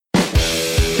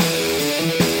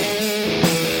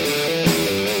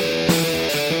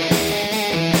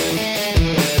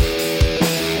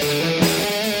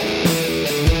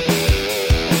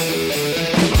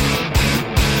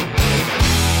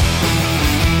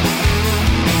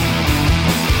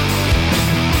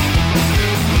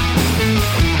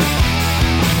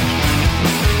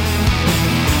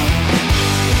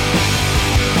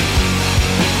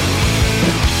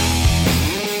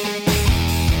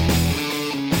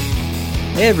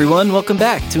Hey everyone, welcome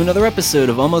back to another episode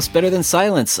of Almost Better Than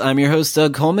Silence. I'm your host,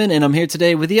 Doug Coleman, and I'm here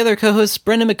today with the other co-hosts,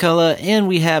 Brendan McCullough, and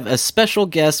we have a special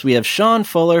guest. We have Sean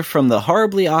Fuller from the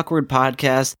Horribly Awkward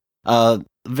podcast,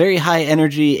 very high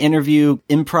energy interview,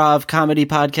 improv comedy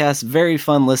podcast, very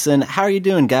fun listen. How are you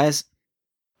doing, guys?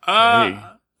 Hey.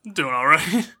 Doing all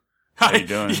right. How you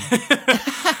doing?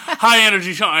 High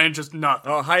energy, Sean. I ain't just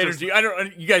nothing. Oh, high energy. I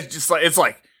don't. You guys just like it's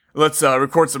like let's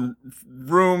record some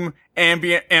room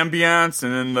ambience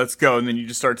and then let's go. And then you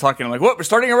just start talking. I'm like, what? We're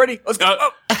starting already? Let's go.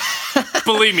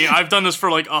 Believe me, I've done this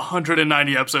for like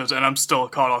 190 episodes, and I'm still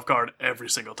caught off guard every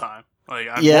single time. Like,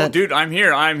 well, dude, I'm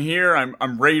here.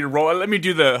 I'm ready to roll. Let me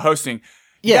do the hosting.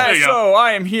 Yeah. So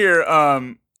I am here.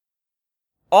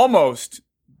 Almost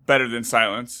better than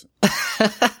silence.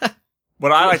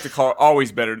 What I like to call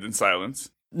always better than silence.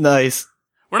 Nice.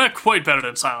 We're not quite better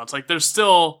than silence. Like, there's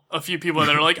still a few people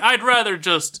that are like, I'd rather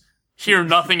just hear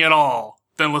nothing at all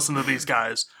than listen to these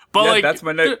guys. But yeah, like,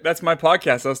 that's my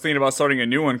podcast. I was thinking about starting a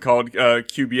new one called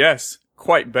QBS.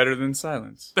 Quite better than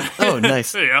silence. Oh,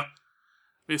 nice. There you go.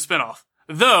 Be a spinoff.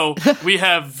 Though we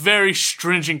have very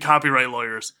stringent copyright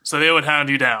lawyers, so they would hound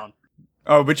you down.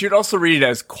 Oh, but you'd also read it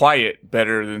as quiet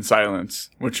better than silence,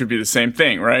 which would be the same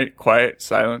thing, right? Quiet,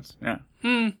 silence, yeah.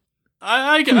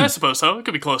 I suppose so. It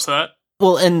could be close to that.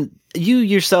 Well, and you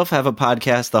yourself have a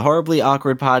podcast, the Horribly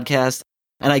Awkward podcast,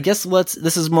 and I guess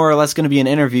this is more or less going to be an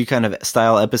interview kind of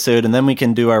style episode, and then we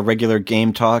can do our regular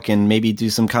game talk and maybe do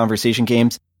some conversation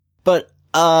games. But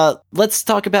let's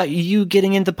talk about you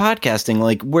getting into podcasting.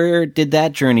 Like, where did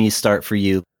that journey start for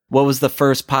you? What was the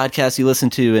first podcast you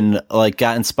listened to and like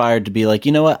got inspired to be like,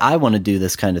 you know what, I want to do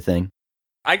this kind of thing?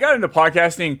 I got into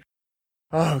podcasting.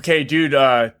 Oh, okay, dude.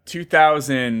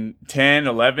 2010,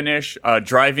 11-ish.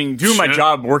 Doing my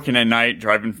job, working at night,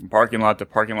 driving from parking lot to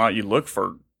parking lot. You look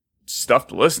for stuff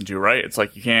to listen to, right? It's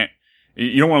like you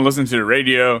don't want to listen to the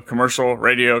radio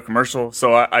commercial.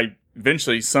 So I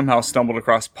eventually somehow stumbled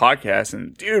across podcasts,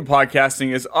 and dude,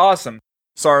 podcasting is awesome.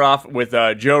 Start off with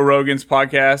Joe Rogan's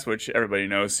podcast, which everybody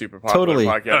knows, super popular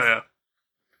podcast. Oh, yeah.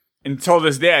 Until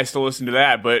this day, I still listen to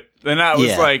that. But then I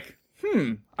was like,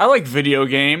 I like video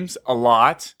games a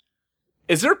lot.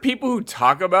 Is there people who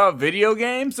talk about video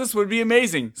games? This would be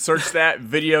amazing. Search that,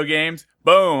 video games.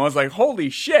 Boom. I was like, holy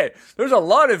shit. There's a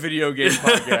lot of video game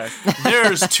podcasts.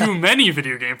 There's too many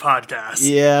video game podcasts.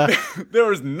 Yeah. There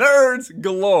was nerds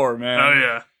galore, man. Oh,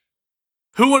 yeah.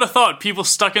 Who would have thought people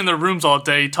stuck in their rooms all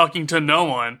day talking to no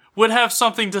one would have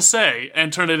something to say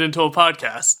and turn it into a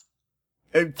podcast?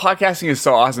 And podcasting is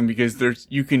so awesome because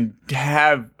you can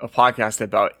have a podcast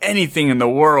about anything in the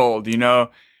world, you know,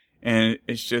 and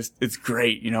it's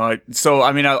great, you know. So,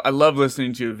 I mean, I love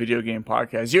listening to a video game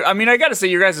podcast. I got to say,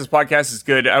 your guys' podcast is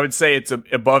good. I would say it's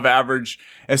above average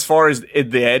as far as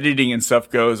the editing and stuff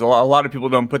goes. A lot of people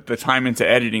don't put the time into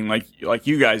editing like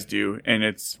you guys do. And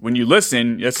it's, when you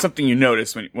listen, it's something you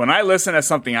notice. When I listen, that's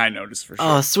something I notice for sure.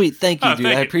 Oh, sweet. Thank you, dude.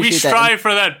 I appreciate that. We strive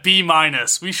for that B-.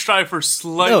 We strive for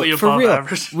slightly above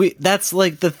average. That's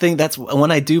like the thing. That's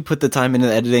when I do put the time into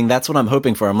editing, that's what I'm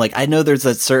hoping for. I'm like, I know there's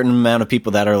a certain amount of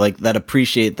people that are like, that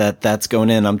appreciate that's going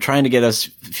in. I'm trying to get a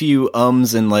few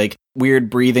ums and like weird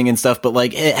breathing and stuff, but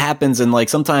like it happens, and like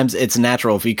sometimes it's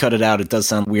natural. If you cut it out, it does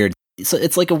sound weird. So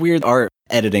it's like a weird art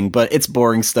editing, but it's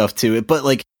boring stuff too. But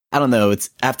like, I don't know, it's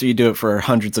after you do it for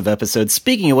hundreds of episodes.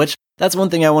 Speaking of which, that's one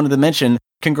thing I wanted to mention.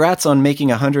 Congrats on making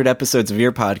 100 episodes of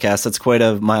your podcast. That's quite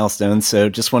a milestone. So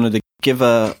just wanted to give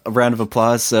a round of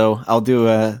applause. So I'll do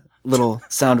a little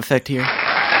sound effect here.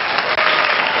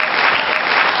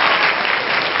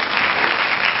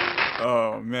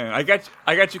 Oh man, I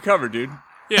got you covered, dude.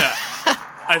 Yeah.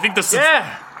 I think this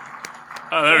Yeah.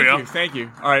 Oh, there we go. Thank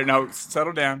you. All right, now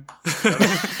settle down.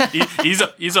 Ease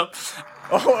up.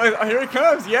 Oh, here it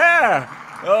comes. Yeah.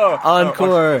 Oh,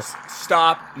 Encore.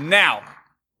 Stop now.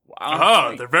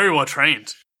 Oh, they're very well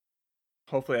trained.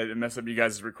 Hopefully I didn't mess up you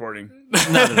guys' recording.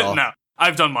 Not at all. No,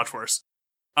 I've done much worse.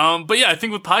 But yeah, I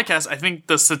think with podcasts, I think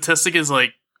the statistic is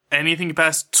like anything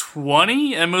past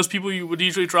 20, and most people would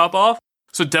usually drop off.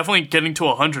 So definitely getting to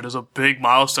 100 is a big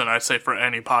milestone, I'd say, for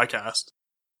any podcast.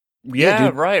 Yeah,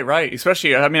 right.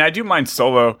 Especially, I mean, I do mine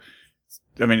solo.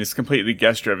 I mean, it's completely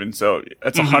guest driven, so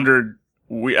it's 100.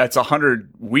 That's 100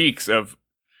 weeks of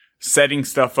setting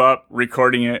stuff up,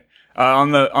 recording it.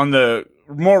 On the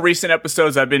more recent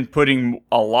episodes, I've been putting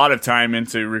a lot of time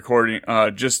into recording,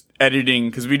 just editing,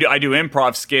 because I do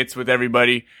improv skits with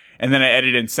everybody, and then I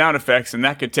edit in sound effects, and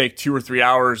that could take 2 or 3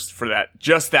 hours for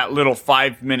just that little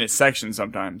 5-minute section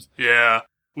sometimes. Yeah.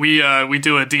 We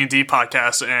do a D&D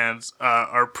podcast, and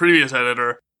our previous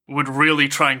editor would really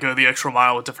try and go the extra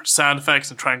mile with different sound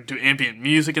effects and trying to do ambient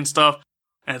music and stuff.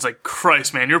 And it's like,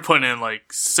 Christ, man, you're putting in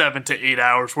like 7 to 8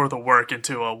 hours worth of work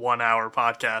into a 1 hour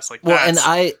podcast. Like, well,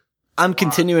 and I'm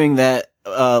continuing that.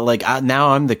 Now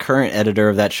I'm the current editor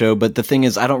of that show, but the thing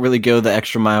is, I don't really go the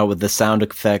extra mile with the sound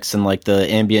effects and like the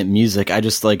ambient music. I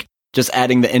just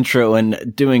adding the intro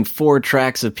and doing 4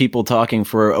 tracks of people talking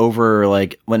for over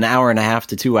like 1.5 hours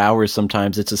to 2 hours.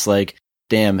 Sometimes it's just like,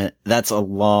 damn, that's a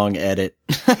long edit.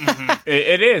 Mm-hmm.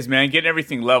 It is, man. Getting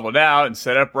everything leveled out and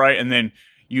set up right, and then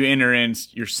you enter in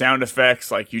your sound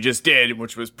effects like you just did,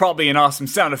 which was probably an awesome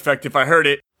sound effect if I heard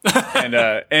it. And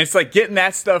it's like getting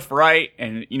that stuff right.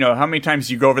 And you know, how many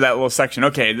times you go over that little section?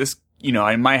 Okay, this, you know,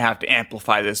 I might have to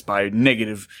amplify this by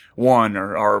 -1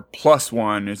 or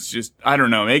 +1. It's just, I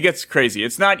don't know. It gets crazy.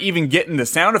 It's not even getting the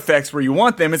sound effects where you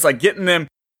want them. It's like getting them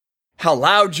how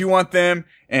loud you want them.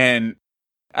 And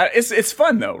it's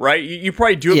fun though, right? You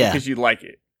probably do it because you like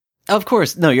it. Of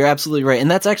course. No, you're absolutely right.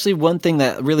 And that's actually one thing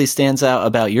that really stands out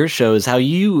about your show is how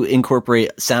you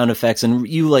incorporate sound effects, and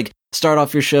you like start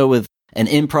off your show with an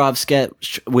improv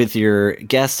sketch with your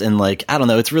guests. And like, I don't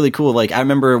know, it's really cool. Like, I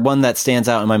remember one that stands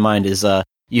out in my mind is,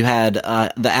 you had,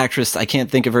 the actress, I can't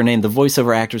think of her name, the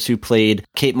voiceover actress who played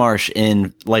Kate Marsh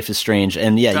in Life is Strange.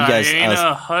 And yeah, you guys,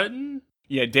 Diana Hutton?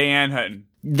 Yeah, Diane Hutton.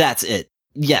 That's it.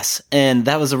 Yes. And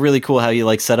that was a really cool how you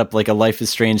like set up like a Life is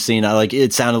Strange scene.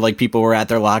 It sounded like people were at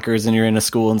their lockers and you're in a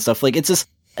school and stuff. Like,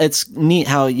 it's neat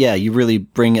how, you really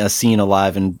bring a scene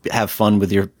alive and have fun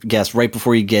with your guests right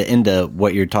before you get into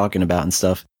what you're talking about and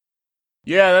stuff.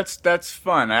 Yeah, that's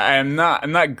fun. I'm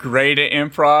not great at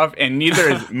improv, and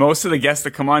neither is most of the guests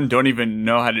that come on don't even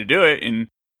know how to do it. And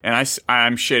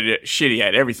I'm shitty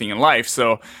at everything in life,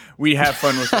 so we have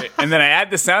fun with it. And then I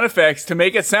add the sound effects to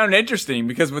make it sound interesting,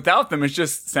 because without them, it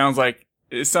just sounds like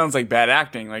bad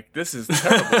acting. Like, this is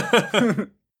terrible.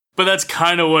 But that's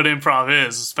kind of what improv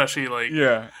is, especially like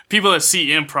people that see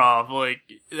improv, like,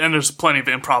 and there's plenty of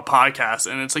improv podcasts,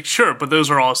 and it's like, sure, but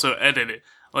those are also edited.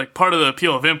 Like, part of the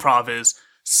appeal of improv is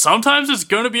sometimes it's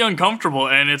going to be uncomfortable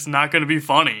and it's not going to be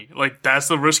funny. Like, that's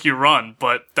the risk you run,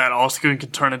 but that also can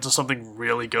turn into something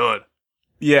really good.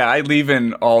 Yeah, I leave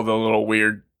in all the little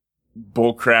weird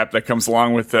bull crap that comes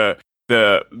along with the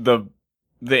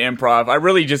improv. I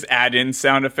really just add in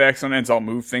sound effects. Sometimes I'll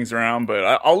move things around,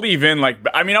 but I'll leave in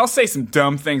I'll say some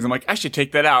dumb things. I'm like, I should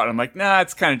take that out. I'm like, nah,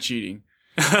 it's kind of cheating.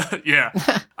 Yeah.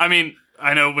 I mean,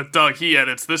 I know with Doug, he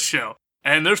edits this show,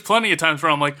 and there's plenty of times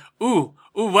where I'm like, ooh,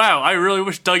 wow, I really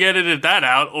wish Doug edited that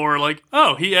out, or like,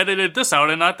 oh, he edited this out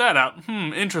and not that out.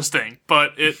 Interesting.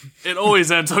 But it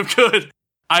always ends up good.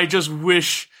 I just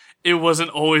wish it wasn't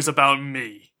always about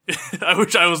me. I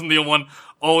wish I wasn't the one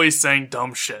always saying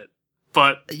dumb shit.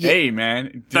 But hey,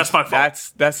 man, that's my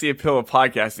fault. That's the appeal of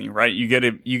podcasting, right? You get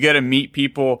to meet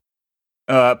people,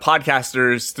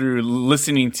 podcasters, through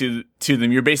listening to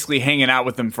them. You're basically hanging out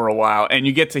with them for a while, and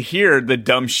you get to hear the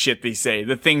dumb shit they say,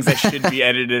 the things that should be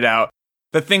edited out,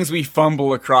 the things we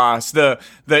fumble across, the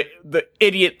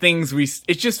idiot things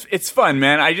it's fun,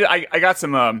 man. I got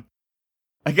some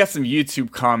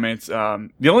YouTube comments.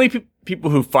 The only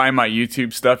people who find my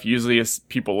YouTube stuff usually is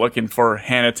people looking for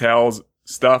Hannah Tell's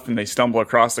stuff, and they stumble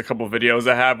across a couple videos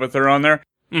I have with her on there.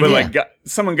 But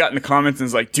someone got in the comments and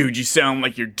was like, dude, you sound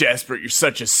like you're desperate. You're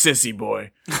such a sissy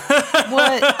boy.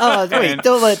 What? Oh, wait,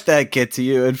 don't let that get to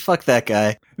you, and fuck that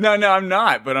guy. No, I'm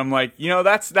not. But I'm like,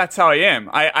 that's how I am.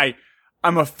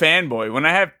 I'm a fanboy. When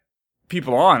I have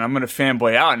people on, I'm going to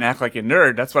fanboy out and act like a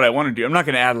nerd. That's what I want to do. I'm not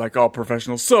going to add like all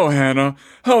professional. So Hannah,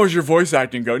 how is your voice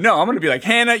acting go? No, I'm going to be like,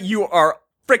 Hannah, you are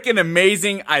freaking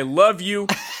amazing. I love you.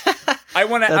 I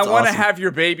want to have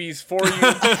your babies for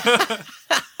you.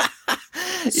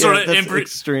 Sort of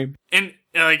extreme. And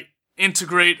like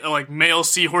integrate like male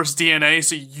seahorse DNA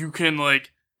so you can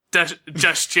like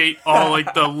gestate all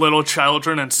like the little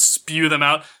children and spew them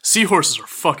out. Seahorses are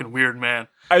fucking weird, man.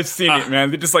 I've seen it,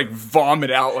 man. They just like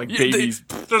vomit out like babies.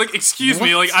 They're like, excuse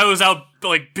me, like I was out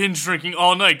like binge drinking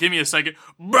all night. Give me a second.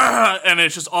 And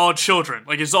it's just all children.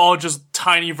 Like it's all just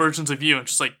tiny versions of you. And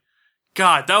just like,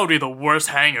 God, that would be the worst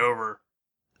hangover.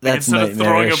 Like, instead of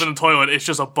throwing up in the toilet, it's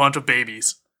just a bunch of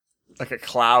babies. Like a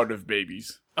cloud of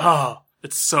babies. Oh,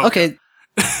 it's so okay.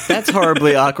 That's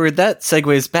horribly awkward. That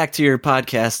segues back to your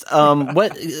podcast.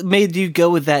 What made you go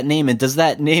with that name, and does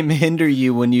that name hinder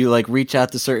you when you like reach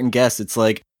out to certain guests? It's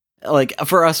like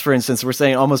for us, for instance, we're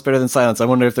saying Almost Better Than Silence. I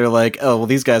wonder if they're like, oh, well,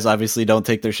 these guys obviously don't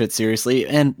take their shit seriously,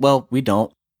 and well, we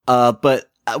don't. But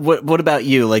what about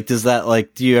you? Like, does that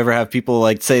like, do you ever have people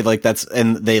like say like that's,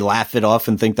 and they laugh it off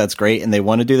and think that's great, and they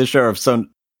want to do the show? Or if so,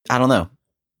 I don't know.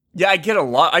 Yeah, I get a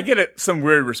lot. I get some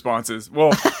weird responses.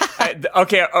 Well,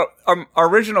 our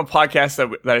original podcast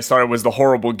that I started was The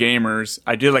Horrible Gamers.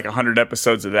 I did like 100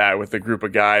 episodes of that with a group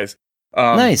of guys.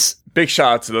 Nice. Big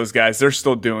shout out to those guys. They're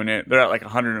still doing it. They're at like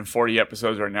 140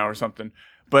 episodes right now or something.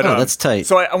 But that's tight.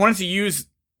 So I wanted to use.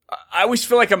 I always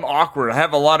feel like I'm awkward. I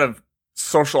have a lot of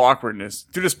social awkwardness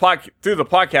through the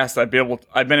podcast.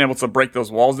 I've been able to break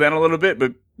those walls down a little bit.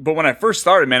 But when I first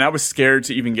started, man, I was scared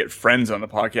to even get friends on the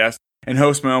podcast and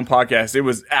host my own podcast. It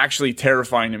was actually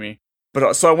terrifying to me.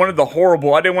 But so I wanted the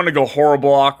horrible. I didn't want to go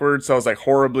horrible awkward. So I was like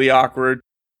horribly awkward.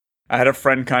 I had a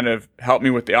friend kind of help me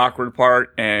with the awkward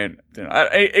part, and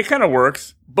it kind of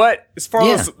works. But as far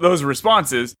as those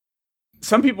responses,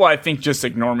 some people I think just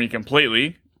ignore me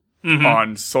completely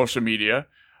on social media.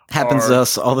 Happens to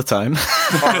us all the time.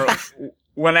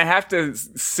 When I have to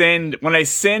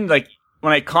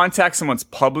when I contact someone's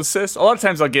publicist, a lot of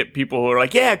times I'll get people who are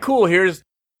like, "Yeah, cool.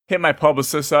 Hit my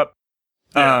publicist up."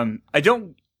 Yeah.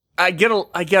 I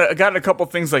got a couple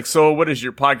things like, "So, what is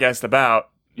your podcast about?"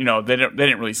 You know, they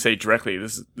didn't really say directly.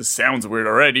 This sounds weird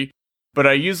already, but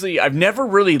I've never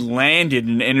really landed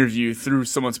an interview through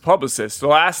someone's publicist.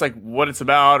 So I'll ask like what it's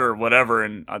about or whatever,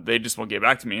 and they just won't get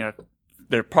back to me.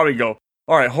 They'll probably go,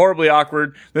 "All right, horribly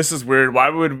awkward. This is weird. Why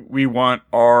would we want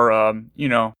our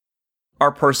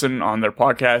our person on their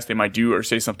podcast? They might do or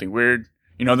say something weird.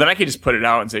 You know, then I could just put it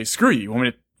out and say, screw you. You want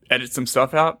me to edit some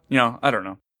stuff out? You know, I don't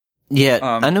know." Yeah,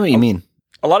 I know what you mean.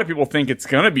 A lot of people think it's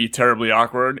gonna be terribly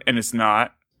awkward, and it's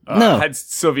not. No. I had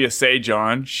Sylvia Sage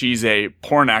on. She's a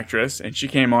porn actress, and she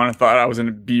came on and thought I was going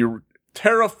to be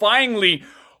terrifyingly,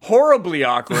 horribly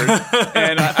awkward,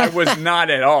 and I was not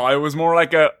at all. It was more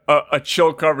like a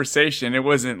chill conversation. It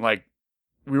wasn't like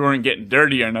we weren't getting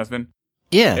dirty or nothing.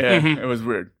 Yeah. It was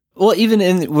weird. Well, even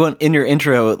in your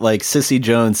intro, like Sissy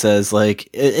Jones says, like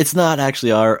it's not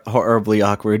actually horribly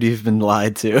awkward. You've been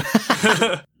lied to.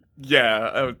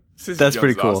 Yeah, Sissy that's Jones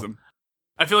pretty cool. Awesome.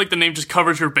 I feel like the name just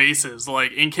covers your bases.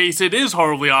 Like, in case it is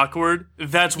horribly awkward,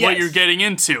 that's what you're getting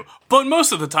into. But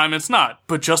most of the time, it's not.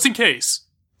 But just in case,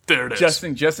 there it is. Just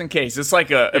in case. It's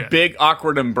like a big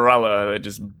awkward umbrella that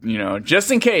just, just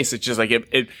in case. It's just like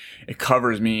it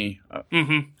covers me.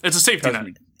 It's a safety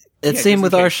net. It's same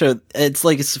with our show. It's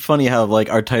like, it's funny how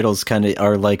like our titles kind of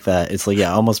are like that. It's like,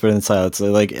 almost better than silence.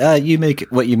 So like, you make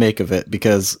what you make of it,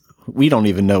 because we don't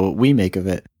even know what we make of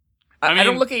it. I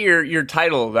don't look at your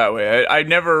title that way. I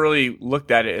never really looked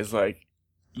at it as like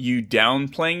you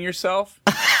downplaying yourself.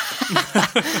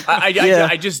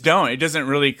 I just don't. It doesn't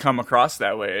really come across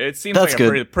that way. It seems like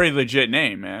a pretty legit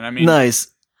name, man. I mean, nice.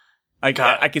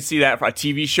 I could see that for a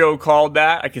TV show called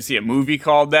that. I could see a movie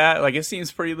called that. Like, it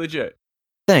seems pretty legit.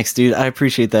 Thanks, dude. I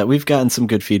appreciate that. We've gotten some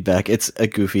good feedback. It's a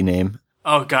goofy name.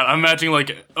 Oh god, I'm imagining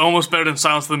like almost better than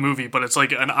Silence of the Movie, but it's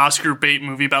like an Oscar bait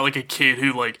movie about like a kid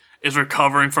who like is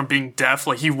recovering from being deaf.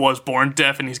 Like, he was born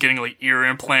deaf and he's getting like ear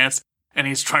implants, and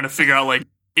he's trying to figure out like,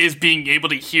 is being able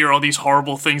to hear all these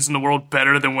horrible things in the world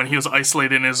better than when he was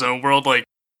isolated in his own world? Like,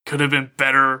 could have been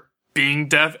better being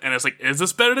deaf? And it's like, is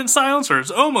this better than silence, or is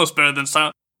it almost better than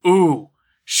silence? Ooh,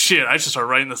 shit, I should start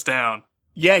writing this down.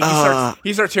 Yeah,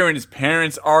 he starts hearing his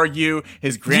parents argue,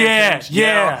 his grandparents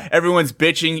yell, everyone's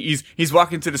bitching. He's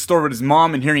walking to the store with his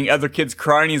mom and hearing other kids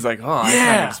crying. He's like, I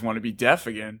kind of just want to be deaf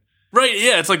again. Right,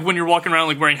 yeah, it's like when you're walking around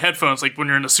like wearing headphones, like when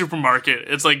you're in a supermarket.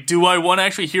 It's like, do I want to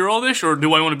actually hear all this, or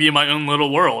do I want to be in my own little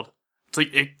world? It's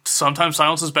like, sometimes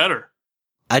silence is better.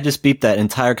 I just beeped that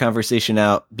entire conversation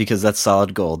out because that's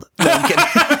solid gold. Yeah,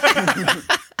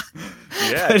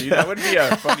 dude, that would be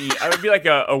a funny. I would be like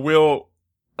a Will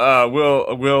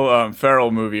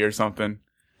Ferrell movie or something.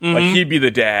 Mm-hmm. Like, he'd be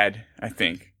the dad, I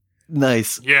think.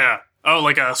 Nice. Yeah. Oh,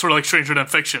 like a sort of like Stranger Than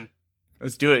Fiction.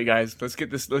 Let's do it, guys. Let's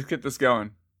get this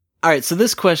going. All right, so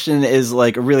this question is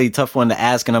like a really tough one to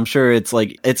ask, and I'm sure it's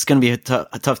like it's going to be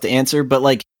tough to answer, but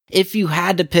like, if you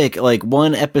had to pick like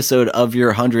one episode of your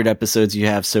 100 episodes you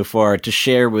have so far to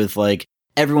share with like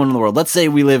everyone in the world, let's say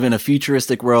we live in a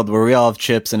futuristic world where we all have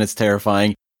chips and it's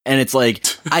terrifying, and it's like,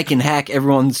 I can hack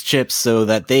everyone's chips so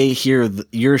that they hear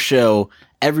your show.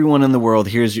 Everyone in the world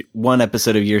hears one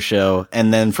episode of your show,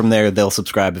 and then from there they'll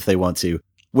subscribe if they want to.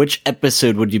 Which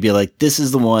episode would you be like, this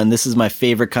is the one, this is my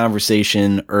favorite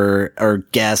conversation or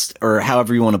guest, or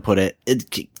however you want to put it?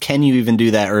 Can you even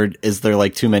do that, or is there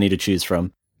like too many to choose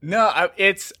from? No,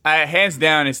 it's hands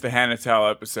down, it's the Hannah Tell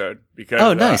episode,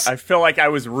 because nice. I feel like I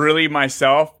was really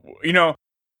myself. You know,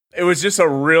 it was just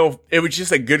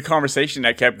a good conversation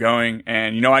that kept going.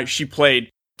 And, she played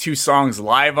 2 songs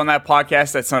live on that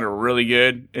podcast that sounded really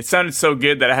good. It sounded so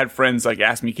good that I had friends like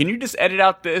ask me, can you just edit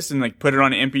out this and like put it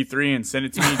on MP3 and send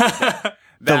it to me?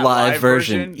 The live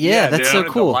version. Yeah, that's so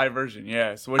cool. The live version,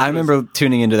 yeah. So I remember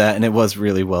tuning into that, and it was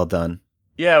really well done.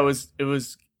 Yeah, it was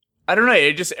I don't know.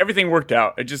 It just, everything worked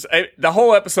out. The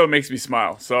whole episode makes me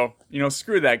smile. So,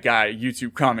 screw that guy,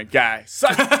 YouTube comment guy.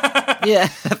 Suck. Yeah,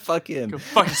 fuck him. Go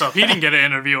fuck yourself. He didn't get an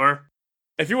interviewer.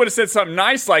 If you would have said something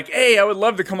nice like, hey, I would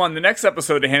love to come on the next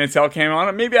episode to Hannah Tell came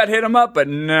on, maybe I'd hit him up, but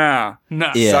nah.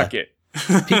 Yeah. Suck it.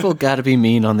 People gotta be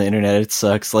mean on the internet. It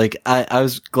sucks. Like, I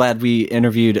was glad we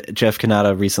interviewed Jeff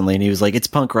Kanata recently, and he was like, it's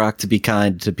punk rock to be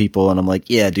kind to people. And I'm like,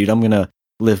 yeah, dude, I'm gonna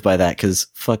live by that, because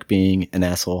fuck being an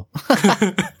asshole.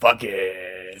 Fuck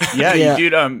it. Yeah,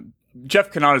 dude,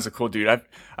 Jeff Kanata is a cool dude.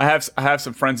 I have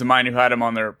some friends of mine who had him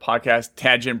on their podcast,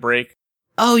 Tangent Break.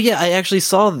 Oh yeah, I actually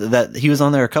saw that he was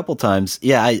on there a couple times.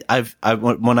 Yeah, I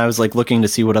when I was like looking to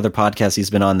see what other podcasts he's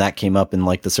been on, that came up in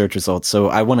like the search results. So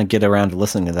I want to get around to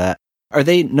listening to that. Are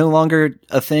they no longer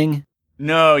a thing?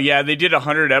 No, yeah, they did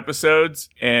 100 episodes,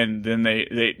 and then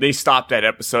they stopped at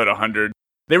episode 100.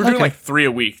 They were doing like 3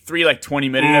 a week, 3 like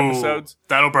 20-minute episodes.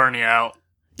 That'll burn you out.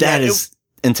 That is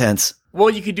intense. Well,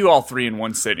 you could do all 3 in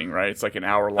one sitting, right? It's like an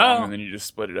hour long, and then you just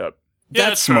split it up. Yeah,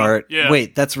 that's smart. Yeah.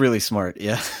 Wait, that's really smart.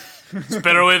 Yeah. It's a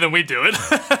better way than we do it.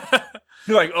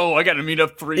 You're like, oh, I got to meet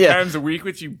up 3 times a week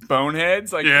with you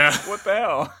boneheads? Like, what the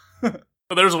hell?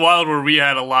 But there was a while where we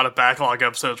had a lot of backlog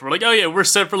episodes. We're like, oh yeah, we're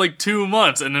set for like 2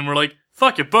 months. And then we're like,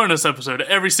 fuck it, bonus episode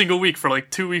every single week for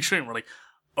like 2 weeks straight. We're like,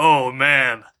 oh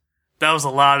man, that was a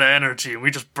lot of energy. And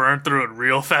we just burned through it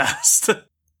real fast.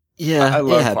 Yeah, I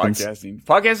love podcasting.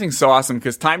 Podcasting's so awesome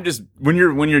because time just, when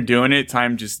you're doing it,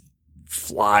 time just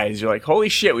flies. You're like, holy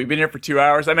shit, we've been here for 2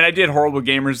 hours. I mean, I did Horrible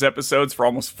Gamers episodes for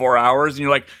almost 4 hours, and you're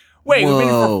like, wait, we've been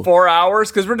here for 4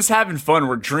 hours? Because we're just having fun.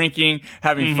 We're drinking,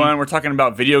 having fun. We're talking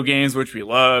about video games, which we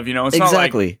love. It's not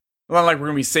like we're going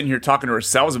to be sitting here talking to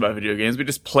ourselves about video games. We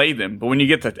just play them. But when you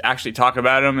get to actually talk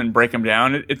about them and break them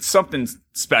down, it's something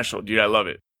special, dude. I love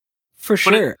it. For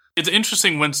sure. It's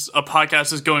interesting when a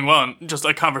podcast is going well and just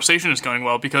a conversation is going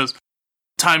well, because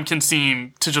time can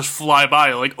seem to just fly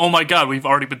by. Like, oh my God, we've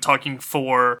already been talking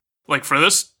for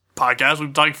this podcast,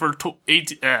 we've been talking for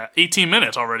 18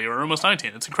 minutes already, or almost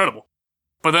 19. It's incredible.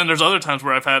 But then there's other times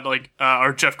where I've had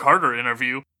our Jeff Carter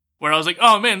interview where I was like,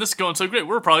 oh man, this is going so great.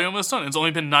 We're probably almost done. It's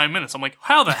only been 9 minutes. I'm like,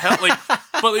 how the hell?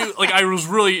 But I was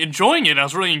really enjoying it. I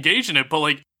was really engaged in it.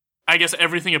 But I guess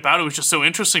everything about it was just so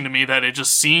interesting to me that it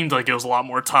just seemed like it was a lot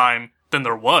more time than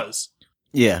there was.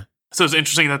 Yeah. So it's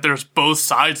interesting that there's both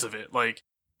sides of it.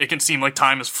 It can seem like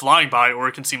time is flying by, or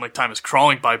it can seem like time is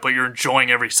crawling by, but you're enjoying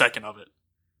every second of it.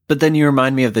 But then you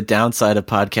remind me of the downside of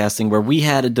podcasting, where we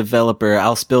had a developer,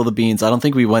 I'll spill the beans, I don't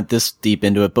think we went this deep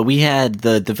into it, but we had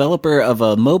the developer of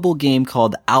a mobile game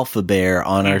called Alpha Bear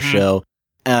on our show.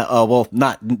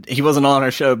 He wasn't on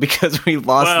our show because we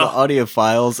lost the audio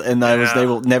files, and I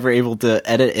was never able to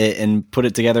edit it and put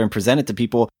it together and present it to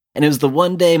people. And it was the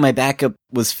one day my backup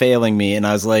was failing me, and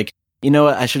I was like, you know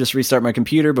what, I should just restart my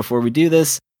computer before we do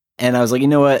this. And I was like, you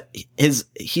know what,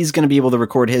 he's going to be able to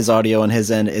record his audio on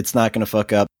his end. It's not going to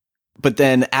fuck up. But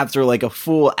then after a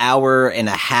full hour and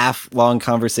a half long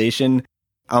conversation,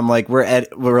 I'm like,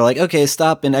 we're like, okay,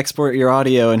 stop and export your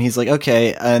audio. And he's like,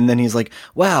 okay. And then he's like,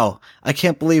 wow, I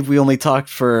can't believe we only talked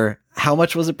for, how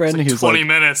much was it, Brendan? He was 20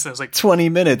 minutes. It was 20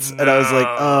 minutes. No. And I was like,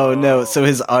 oh no. So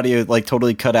his audio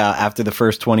totally cut out after the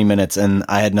first 20 minutes, and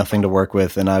I had nothing to work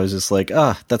with. And I was just like,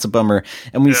 that's a bummer.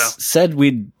 And we said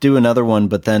we'd do another one,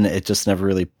 but then it just never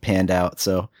really panned out.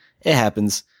 So it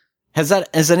happens.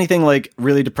 Has anything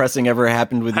really depressing ever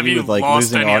happened with you with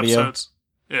losing audio? Episodes?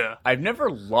 Yeah. I've never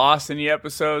lost any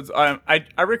episodes. I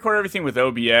record everything with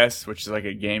OBS, which is like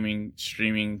a gaming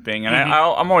streaming thing. And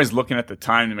I'm always looking at the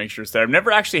time to make sure it's there. I've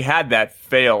never actually had that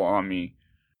fail on me.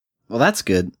 Well, that's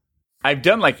good. I've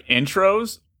done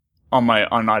intros on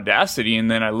Audacity,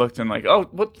 and then I looked and oh,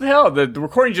 what the hell? The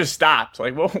recording just stopped.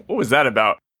 What was that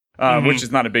about? Which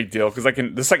is not a big deal, because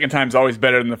the second time's always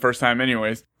better than the first time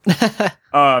anyways.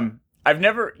 I've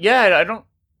never,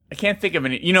 I can't think of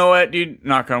any. You know what, dude?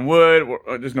 Knock on wood.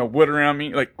 There's no wood around me.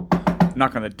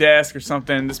 Knock on the desk or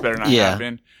something. This better not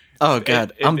happen. Oh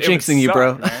God, I'm jinxing you,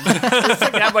 bro. It's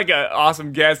you have an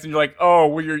awesome guest, and you're like, oh,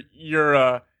 well,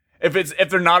 you're if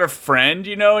they're not a friend,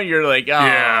 you're like,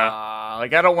 I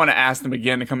don't want to ask them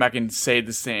again to come back and say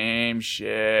the same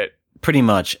shit. Pretty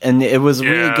much. And it was a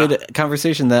really good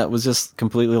conversation that was just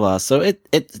completely lost. So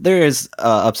there is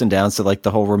ups and downs to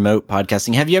the whole remote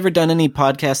podcasting. Have you ever done any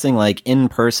podcasting in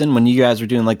person when you guys were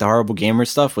doing the Horrible Gamer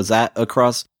stuff? Was that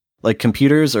across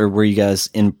computers, or were you guys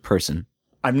in person?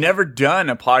 I've never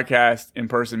done a podcast in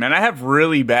person, man. I have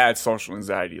really bad social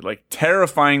anxiety,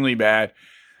 terrifyingly bad.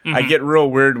 Mm-hmm. I get real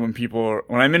weird when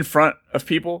I'm in front of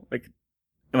people,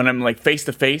 when I'm face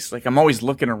to face, I'm always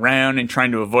looking around and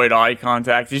trying to avoid eye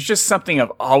contact. It's just something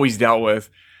I've always dealt with.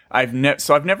 I've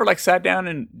never like sat down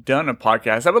and done a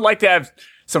podcast. I would like to have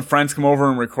some friends come over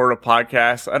and record a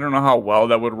podcast. I don't know how well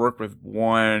that would work with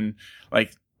one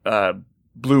like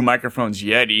Blue Microphones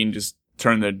Yeti and just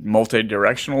turn the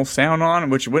multi-directional sound on,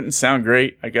 which wouldn't sound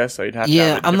great. I guess I'd have to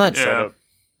have a different setup.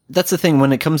 That's the thing.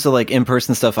 When it comes to like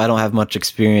in-person stuff, I don't have much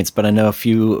experience, but I know a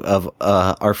few of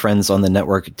our friends on the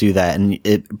network do that, and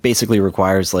it basically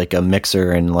requires like a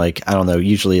mixer and like, I don't know,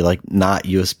 usually like not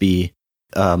USB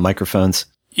microphones.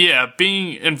 Yeah,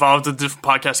 being involved in different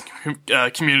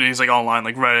podcasting communities like online,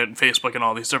 like Reddit and Facebook and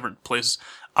all these different places,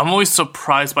 I'm always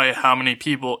surprised by how many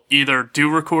people either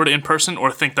do record in person or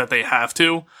think that they have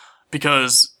to.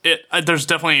 Because there's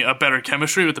definitely a better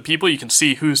chemistry with the people. You can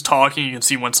see who's talking. You can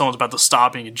see when someone's about to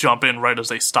stop, and you can jump in right as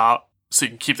they stop, so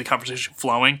you can keep the conversation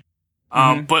flowing.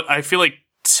 But I feel like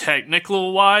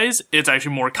technical-wise, it's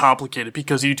actually more complicated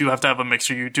because you do have to have a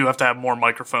mixer. You do have to have more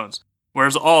microphones.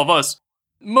 Whereas all of us,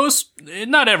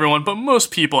 not everyone, but most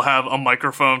people have a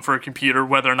microphone for a computer,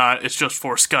 whether or not it's just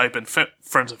for Skype and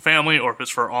friends and family, or if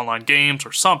it's for online games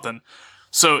or something.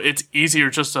 So it's easier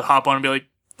just to hop on and be like,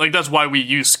 that's why we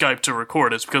use Skype to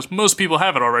record. It's because most people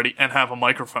have it already and have a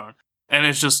microphone. And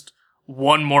it's just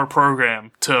one more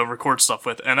program to record stuff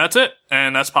with. And that's it.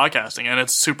 And that's podcasting. And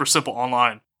it's super simple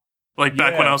online. Like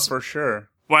back when I was... for sure.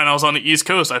 When I was on the East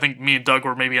Coast, I think me and Doug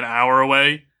were maybe an hour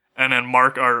away. And then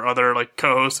Mark, our other like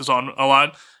co-host, is on a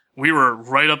lot. We were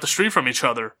right up the street from each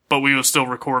other, but we would still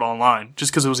record online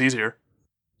just because it was easier.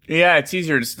 Yeah, it's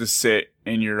easier just to sit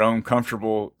in your own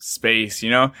comfortable space, you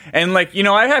know? And like, you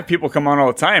know, I have people come on all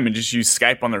the time and just use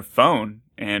Skype on their phone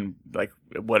and like,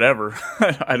 whatever.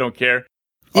 I don't care.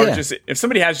 Or just, if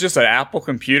somebody has just an Apple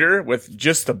computer with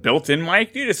just a built-in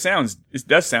mic, dude, it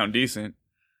does sound decent.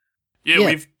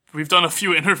 Yeah. We've done a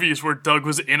few interviews where Doug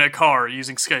was in a car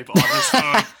using Skype on his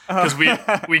phone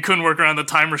because we couldn't work around the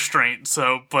time restraint.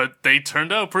 But they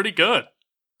turned out pretty good.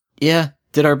 Yeah,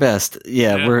 did our best.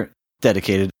 Yeah. We're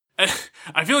dedicated.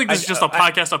 I feel like this is just a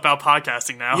podcast about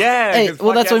podcasting now. Yeah, hey,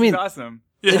 well, that's what I mean. Awesome.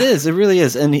 Yeah. It is. It really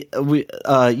is. And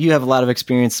you have a lot of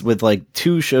experience with like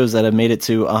 2 shows that have made it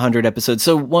to 100 episodes.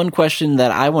 So one question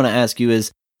that I want to ask you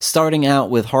is, starting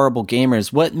out with Horrible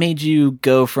Gamers, what made you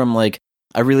go from like,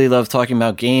 I really love talking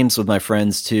about games with my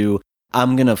friends to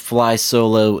I'm going to fly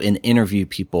solo and interview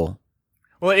people?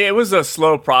 Well, it was a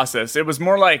slow process. It was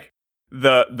more like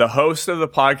the host of the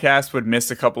podcast would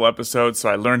miss a couple episodes, so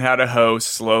I learned how to host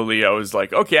slowly. I was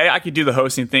like, okay, I could do the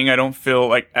hosting thing. I don't feel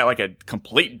like a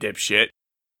complete dipshit.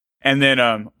 And then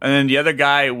the other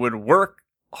guy would work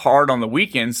hard on the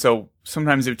weekends, so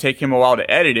sometimes it would take him a while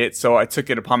to edit it. So I took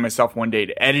it upon myself one day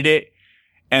to edit it.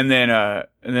 And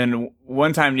then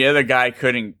one time the other guy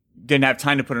didn't have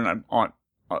time to put it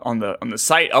on the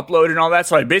site, upload and all that.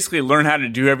 So I basically learned how to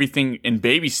do everything in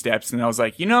baby steps. And I was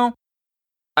like, you know,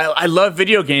 I love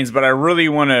video games, but I really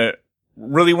want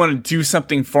to do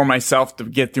something for myself to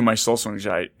get through my social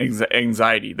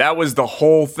anxiety. That was the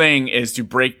whole thing, is to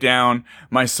break down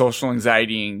my social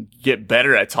anxiety and get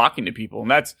better at talking to people.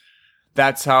 And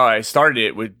that's how I started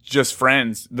it, with just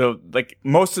friends.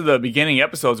 Most of the beginning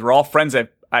episodes were all friends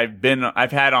I've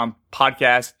had on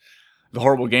podcast, The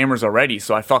Horrible Gamers, already.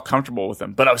 So I felt comfortable with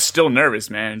them, but I was still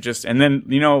nervous, man. And then,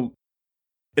 you know,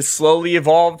 it slowly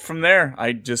evolved from there.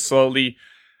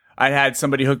 I had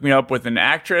somebody hook me up with an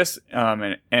actress,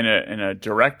 and a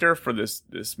director for this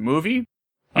movie,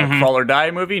 Crawl or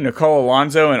Die movie, Nicole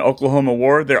Alonso and Oklahoma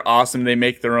War. They're awesome. They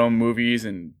make their own movies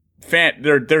and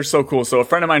they're so cool. So a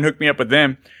friend of mine hooked me up with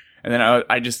them, and then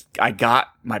I got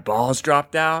my balls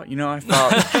dropped out. You know, I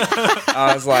felt,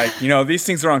 I was like, you know, these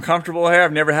things are uncomfortable here.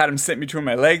 I've never had them sit between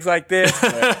my legs like this.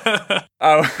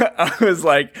 I was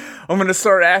like, I'm going to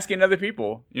start asking other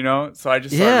people, you know? So I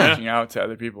just started reaching out to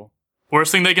other people.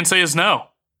 Worst thing they can say is no.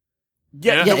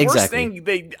 Yeah, the worst thing,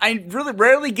 I really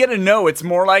rarely get a no. It's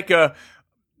more like a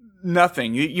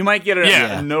nothing. You might get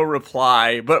a no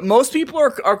reply, but most people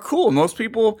are cool. Most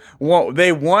people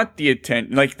want the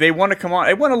attention. Like, they want to come on.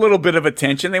 They want a little bit of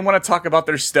attention. They want to talk about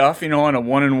their stuff, you know, on a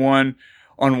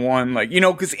one-on-one, like, you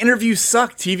know, because interviews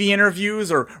suck. TV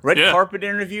interviews or red carpet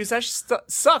interviews, that just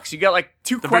sucks. You got like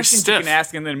 2 questions you can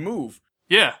ask and then move.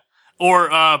 Yeah. Or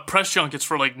press junkets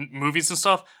for like movies and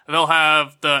stuff. They'll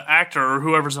have the actor or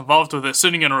whoever's involved with it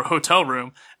sitting in a hotel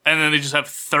room, and then they just have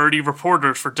 30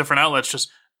 reporters for different outlets just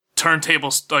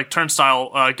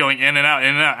turnstile going in and out,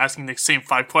 asking the same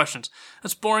 5 questions.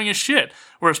 That's boring as shit.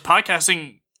 Whereas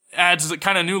podcasting adds a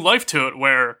kind of new life to it,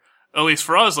 where, at least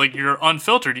for us, like, you're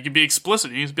unfiltered. You can be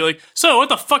explicit. You can be like, so what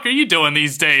the fuck are you doing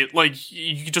these days? Like,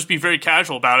 you can just be very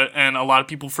casual about it, and a lot of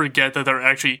people forget that they're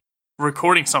actually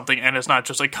recording something, and it's not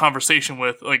just a conversation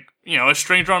with, like, you know, a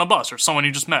stranger on a bus or someone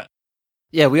you just met.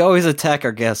 Yeah, we always attack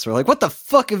our guests. We're like, what the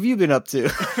fuck have you been up to?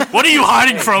 What are you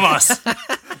hiding from us?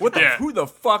 Who the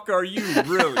fuck are you,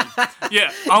 really?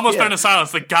 Yeah, almost been in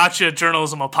silence. The gotcha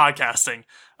journalism of podcasting.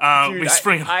 Dude, We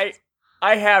spring. I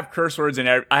have curse words in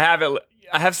every.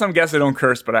 I have some guests that don't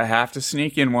curse, but I have to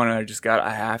sneak in one. I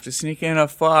have to sneak in a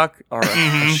fuck or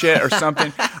a shit or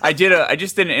something. I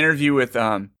just did an interview with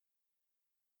Tammy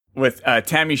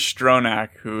Stronach,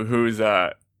 who's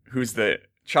the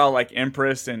childlike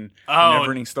empress and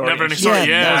Neverending Story. Neverending Story,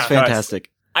 yeah. That was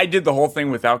fantastic. I did the whole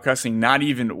thing without cussing, not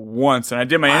even once. And I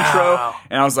did my intro,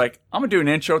 and I was like, I'm gonna do an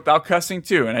intro without cussing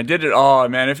too. And I did it all,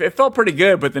 man. It felt pretty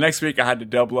good, but the next week I had to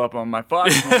double up on my fuck,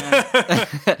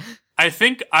 man. I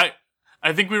think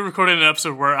we recorded an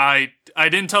episode where I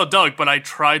didn't tell Doug, but I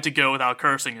tried to go without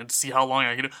cursing and see how long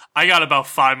I could do. I got about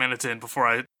 5 minutes in before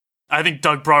I think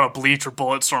Doug brought up Bleach or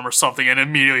Bulletstorm or something and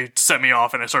immediately set me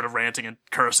off and I started ranting and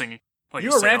cursing. Like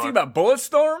you were ranting about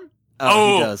Bulletstorm?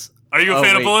 Oh, he does. Are you a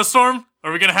fan of Bulletstorm?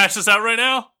 Are we going to hash this out right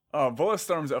now? Oh,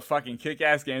 Bulletstorm's a fucking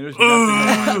kick-ass game. There's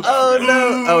nothing. Oh,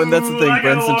 no. Oh, and that's the thing.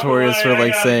 Brent's notorious for,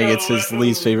 like, saying it's his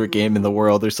least favorite game in the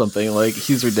world or something. Like,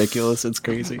 he's ridiculous. It's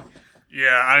crazy.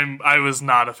 Yeah, I was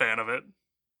not a fan of it.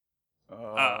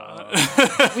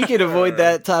 We could avoid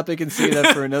that topic and save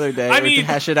that for another day. We can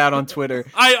hash it out on Twitter.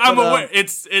 I'm aware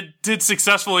it did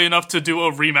successfully enough to do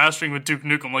a remastering with Duke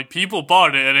Nukem. Like, people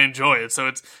bought it and enjoy it. So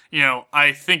it's,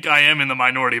 I think I am in the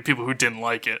minority of people who didn't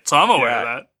like it. So I'm aware of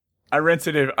that. I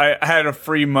rented it. I had a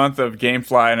free month of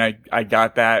GameFly and I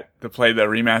got that to play the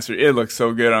remaster. It looks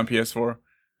so good on PS4.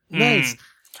 Nice.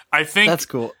 I think that's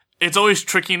cool. It's always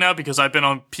tricky now because I've been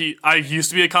on I used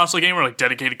to be a console gamer, like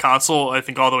dedicated console, I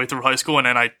think all the way through high school, and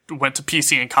then I went to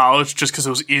PC in college just because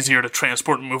it was easier to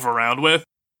transport and move around with.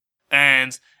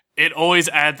 And it always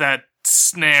had that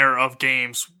snare of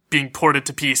games being ported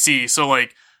to PC. So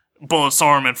like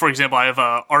Bulletstorm, and for example, I have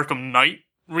Arkham Knight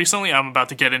recently. I'm about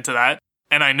to get into that,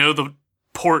 and I know the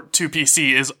port to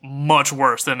PC is much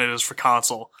worse than it is for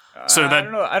console. So that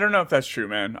I don't know if that's true,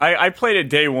 man. I played it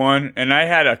day one, and I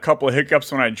had a couple of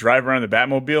hiccups when I drive around the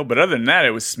Batmobile, but other than that,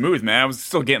 it was smooth, man. I was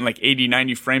still getting like 80,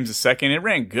 90 frames a second. It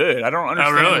ran good. I don't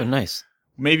understand. Oh, really? Oh, nice.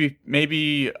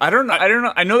 Maybe I don't know. I don't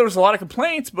know. I know there was a lot of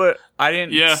complaints, but I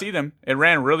didn't see them. It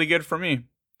ran really good for me.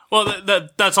 Well,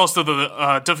 that's also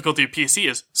the difficulty of PC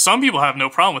is some people have no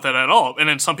problem with it at all, and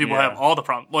then some people have all the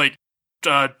problem. Like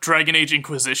Dragon Age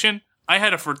Inquisition, I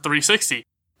had it for 360.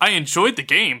 I enjoyed the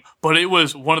game, but it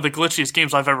was one of the glitchiest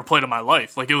games I've ever played in my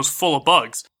life. Like, it was full of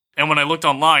bugs. And when I looked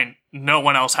online, no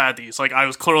one else had these. Like, I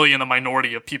was clearly in the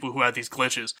minority of people who had these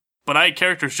glitches. But I had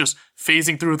characters just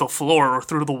phasing through the floor or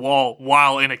through the wall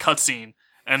while in a cutscene.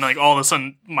 And, like, all of a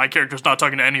sudden, my character's not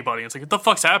talking to anybody. It's like, what the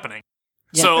fuck's happening?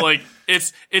 Yeah. So, like,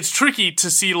 it's tricky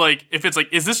to see, like, if it's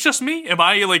like, is this just me? Am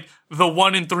I, like, the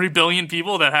 1 in 3 billion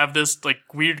people that have this, like,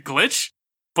 weird glitch?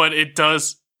 But it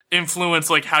does influence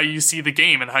like how you see the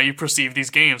game and how you perceive these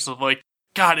games. So like,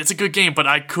 God, it's a good game, but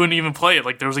I couldn't even play it.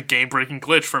 Like, there was a game-breaking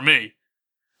glitch for me.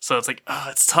 So it's like,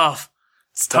 it's tough.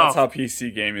 It's tough. That's how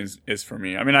PC game is for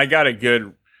me. I mean, I got a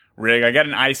good rig. I got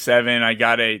an i7. I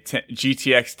got a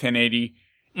GTX 1080.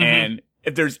 And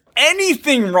if there's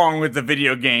anything wrong with the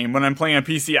video game when I'm playing on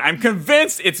PC, I'm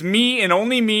convinced it's me and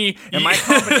only me and my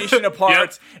combination of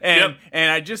parts. And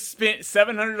I just spent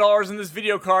 $700 on this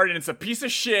video card and it's a piece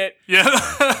of shit. Yeah.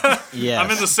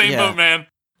 I'm in the same boat, man.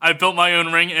 I built my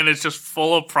own ring and it's just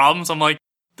full of problems. I'm like,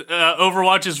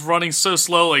 Overwatch is running so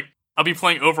slow. Like, I'll be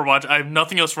playing Overwatch. I have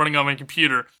nothing else running on my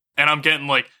computer and I'm getting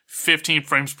like 15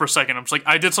 frames per second. I'm just like,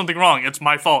 I did something wrong. It's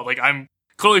my fault. Like, I'm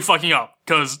clearly fucking up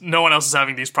because no one else is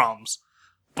having these problems.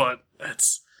 But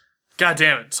it's, God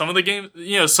damn it. Some of the games,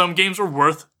 some games are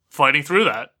worth fighting through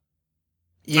that.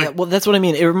 Yeah, well, that's what I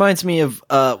mean. It reminds me of,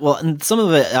 and some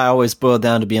of it I always boil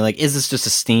down to being like, is this just a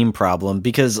Steam problem?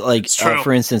 Because, like,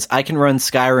 for instance, I can run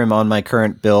Skyrim on my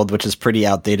current build, which is pretty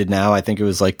outdated now. I think it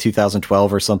was like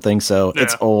 2012 or something, so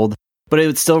it's old. But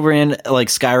it still ran, like,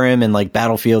 Skyrim and, like,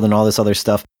 Battlefield and all this other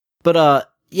stuff. But,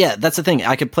 yeah, that's the thing.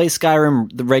 I could play Skyrim,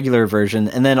 the regular version,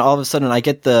 and then all of a sudden I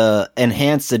get the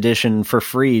enhanced edition for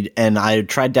free, and I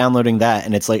tried downloading that,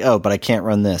 and it's like, oh, but I can't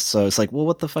run this. So it's like, well,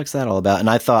 what the fuck's that all about? And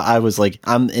I thought I was like,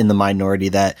 I'm in the minority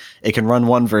that it can run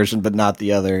one version, but not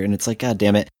the other. And it's like, God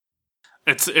damn it.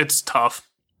 It's tough.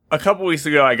 A couple weeks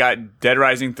ago, I got Dead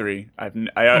Rising 3. I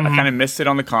kind of missed it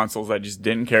on the consoles. I just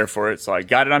didn't care for it. So I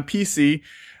got it on PC.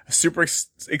 Super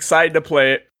excited to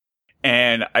play it.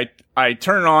 And I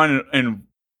turn it on and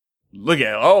look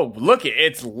at it,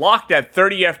 it's locked at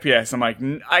 30 FPS. I'm like,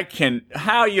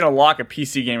 how are you gonna lock a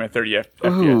PC game at 30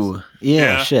 FPS? Ooh,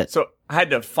 yeah, shit. So I had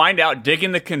to dig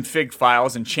in the config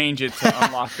files and change it to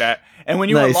unlock that. And when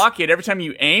you unlock it, every time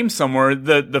you aim somewhere,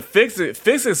 the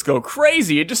physics go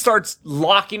crazy. It just starts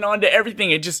locking onto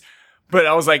everything. But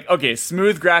I was like, okay,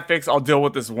 smooth graphics. I'll deal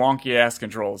with this wonky ass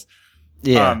controls.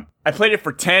 Yeah. I played it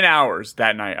for 10 hours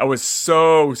that night. I was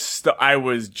I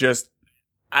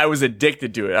was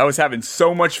addicted to it. I was having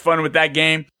so much fun with that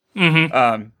game.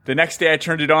 Mm-hmm. The next day I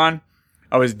turned it on.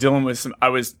 I was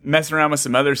messing around with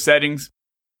some other settings.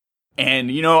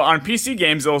 And, on PC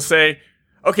games, they'll say,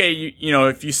 okay,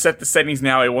 if you set the settings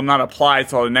now, it will not apply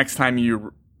until the next time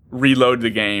you reload the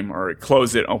game or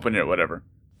close it, open it, whatever.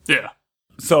 Yeah.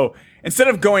 So instead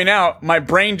of going out, my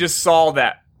brain just saw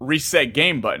that reset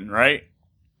game button, right?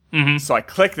 Mm-hmm. So I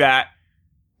clicked that.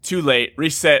 Too late.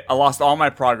 Reset. I lost all my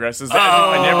progress.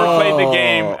 I never played the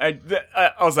game.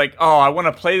 I was like, I want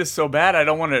to play this so bad. I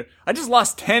don't want to. I just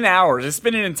lost 10 hours. I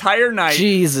spent an entire night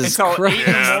until Christ. 8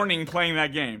 in the morning playing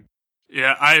that game.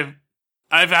 Yeah,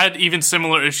 I've had even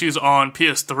similar issues on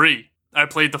PS3. I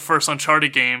played the first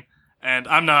Uncharted game, and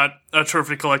I'm not a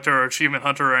trophy collector or achievement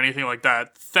hunter or anything like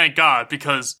that. Thank God,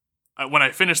 because when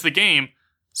I finished the game,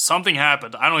 something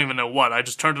happened. I don't even know what. I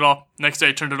just turned it off. Next day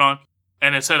I turned it on,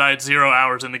 and it said I had 0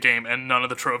 hours in the game and none of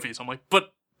the trophies. I'm like,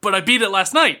 but I beat it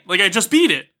last night. Like, I just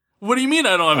beat it. What do you mean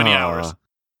I don't have any hours?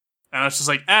 And I was just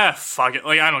like, fuck it.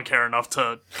 Like, I don't care enough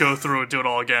to go through and do it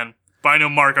all again. But I know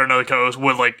Mark, our another co-host,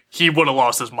 would have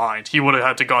lost his mind. He would have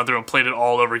had to gone through and played it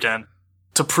all over again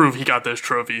to prove he got those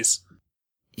trophies.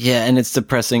 Yeah, and it's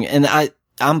depressing. And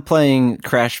I'm playing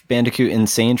Crash Bandicoot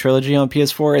Insane Trilogy on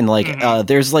PS4, and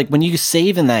there's when you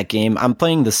save in that game, I'm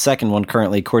playing the second one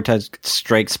currently, Cortex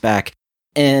Strikes Back,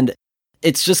 and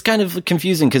it's just kind of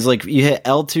confusing because you hit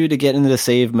L2 to get into the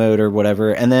save mode or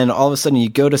whatever, and then all of a sudden you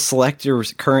go to select your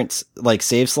current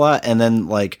save slot, and then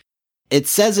it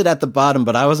says it at the bottom,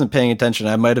 but I wasn't paying attention.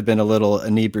 I might have been a little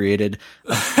inebriated.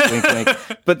 Wink, wink.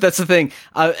 But that's the thing.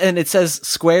 And it says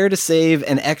square to save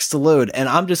and X to load. And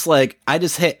I'm just I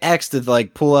just hit X to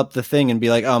pull up the thing and be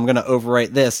like, oh, I'm going to overwrite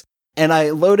this. And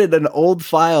I loaded an old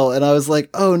file and I was like,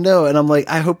 oh no. And I'm like,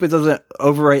 I hope it doesn't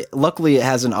overwrite. Luckily it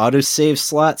has an autosave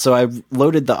slot. So I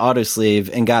loaded the autosave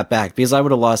and got back because I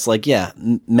would have lost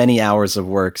many hours of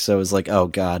work. So it was like, oh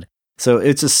God. So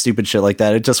it's just stupid shit like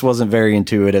that. It just wasn't very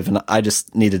intuitive, and I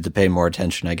just needed to pay more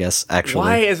attention, I guess, actually.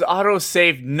 Why is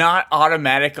autosave not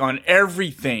automatic on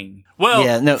everything? Well,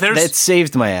 yeah, no, it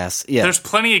saved my ass. Yeah. There's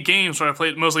plenty of games where I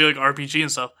played mostly RPG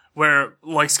and stuff, where,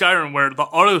 Skyrim, where the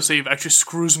autosave actually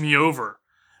screws me over.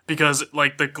 Because,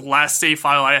 the last save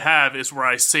file I have is where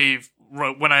I save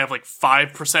when I have,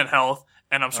 5% health,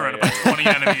 and I'm surrounded by 20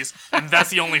 enemies, and that's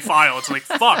the only file. It's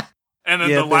fuck. And then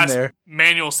the last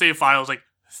manual save file is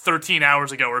 13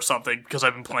 hours ago or something because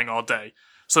I've been playing all day.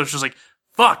 So it's just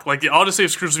fuck, the autosave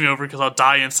screws me over because I'll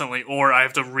die instantly or I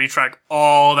have to retrack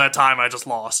all that time I just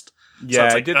lost. Yeah,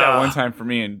 so I did that one time for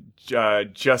me in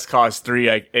Just Cause 3.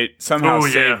 It somehow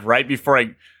saved right before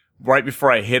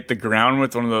I hit the ground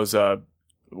with one of those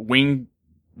wing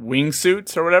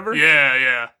suits or whatever.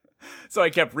 Yeah. So I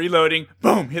kept reloading,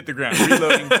 boom, hit the ground,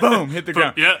 reloading, boom, hit the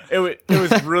ground. Yeah. It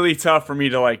was really tough for me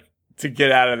to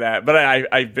get out of that, but I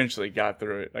eventually got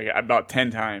through it about 10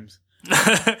 times.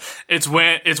 It's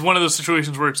one of those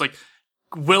situations where it's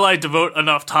will I devote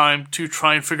enough time to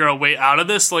try and figure out a way out of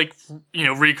this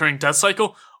recurring death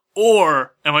cycle,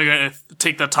 or am I going to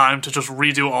take that time to just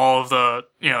redo all of the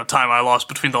time I lost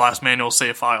between the last manual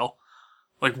save file?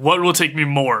 What will take me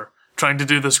more, trying to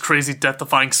do this crazy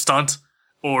death-defying stunt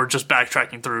or just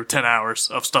backtracking through 10 hours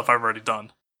of stuff I've already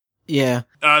done? Yeah.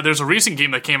 There's a recent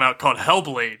game that came out called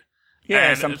Hellblade.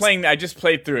 Yes, I'm playing. I just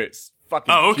played through it. It's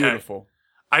fucking beautiful.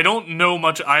 I don't know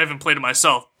much. I haven't played it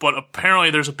myself, but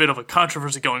apparently there's a bit of a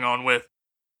controversy going on with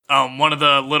one of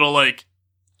the little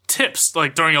tips.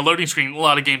 During a loading screen, a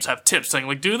lot of games have tips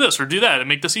saying do this or do that and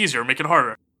make this easier, make it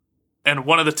harder. And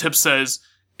one of the tips says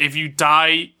if you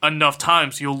die enough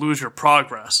times, you'll lose your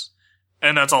progress,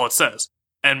 and that's all it says.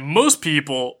 And most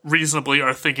people reasonably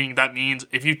are thinking that means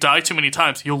if you die too many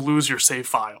times, you'll lose your save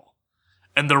file.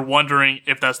 And they're wondering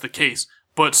if that's the case.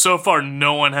 But so far,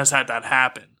 no one has had that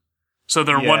happen. So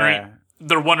they're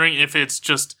wondering if it's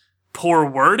just poor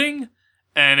wording,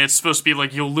 and it's supposed to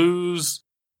be you'll lose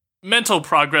mental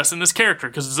progress in this character,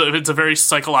 because it's a very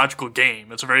psychological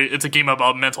game. It's a game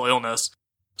about mental illness.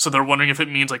 So they're wondering if it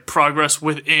means progress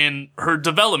within her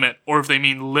development, or if they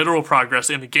mean literal progress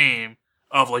in the game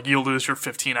of you'll lose your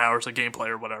 15 hours of gameplay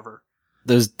or whatever.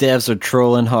 Those devs are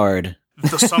trolling hard.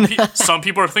 Some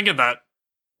people are thinking that.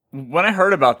 When I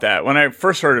heard about that, when I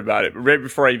first heard about it, right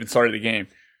before I even started the game,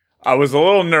 I was a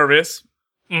little nervous.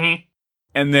 Mm-hmm.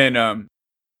 And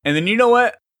then you know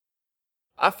what?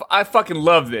 I fucking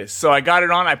love this. So I got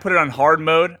it on. I put it on hard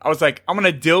mode. I was like, I'm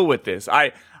going to deal with this.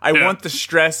 I want the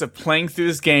stress of playing through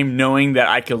this game knowing that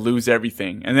I could lose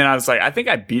everything. And then I was like, I think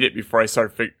I beat it before I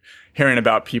started hearing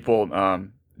about people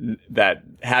that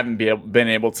haven't been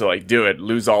able to like do it,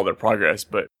 lose all their progress.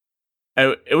 But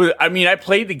I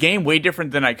played the game way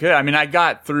different than I could. I mean, I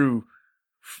got through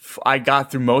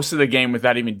most of the game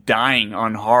without even dying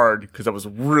on hard because I was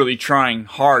really trying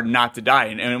hard not to die.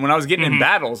 And when I was getting in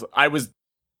battles, I was,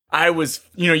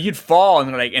 you'd fall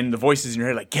and the voices in your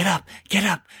head like, get up,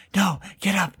 no,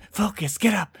 get up, focus,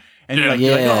 get up. And you're like,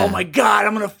 oh my God,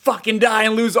 I'm going to fucking die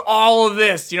and lose all of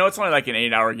this. It's only like an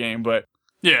 8-hour game, but.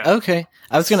 Yeah. Okay.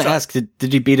 I was going to ask,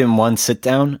 did you beat it in one sit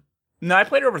down? No, I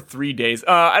played it over 3 days.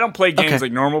 I don't play games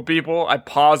like normal people. I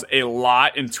pause a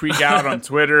lot and tweak out on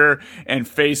Twitter and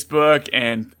Facebook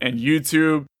and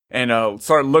YouTube and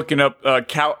start looking up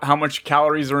how much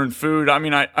calories are in food. I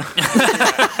mean, I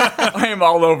I am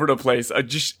all over the place.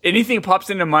 Just anything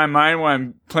pops into my mind when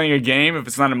I'm playing a game. If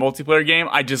it's not a multiplayer game,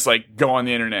 I just like go on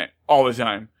the internet all the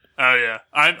time. Oh yeah,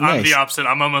 I'm the opposite.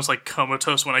 I'm almost like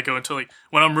comatose when I go into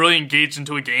when I'm really engaged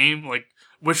into a game. Like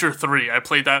Witcher 3, I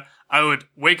played that. I would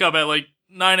wake up at like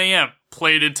 9 a.m.,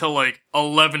 play it until like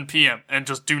 11 p.m. and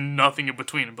just do nothing in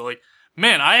between and be like,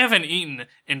 man, I haven't eaten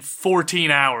in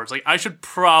 14 hours. Like I should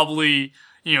probably,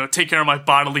 take care of my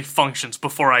bodily functions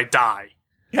before I die.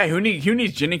 Yeah, who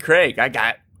needs Jenny Craig? I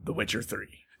got The Witcher 3.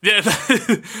 Yeah,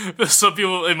 some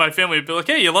people in my family would be like,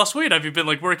 hey, you lost weight. Have you been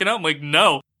like working out? I'm like,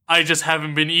 no. I just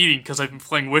haven't been eating because I've been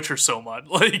playing Witcher so much.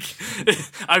 Like,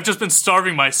 I've just been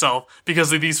starving myself because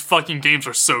these fucking games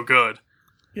are so good.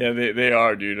 Yeah, they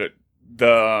are, dude. I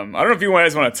don't know if you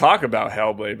guys want to talk about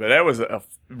Hellblade, but that was a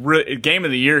game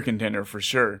of the year contender for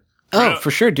sure. Oh,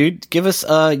 for sure, dude. Give us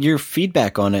your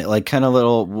feedback on it, like kind of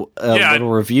little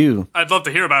review. I'd love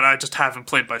to hear about it. I just haven't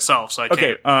played myself, so I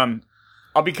can't. Okay,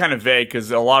 I'll be kind of vague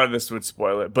because a lot of this would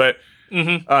spoil it, but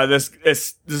this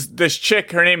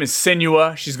chick, her name is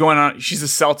Senua. She's a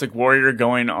Celtic warrior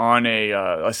going on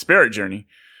a spirit journey.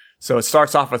 So it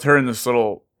starts off with her in this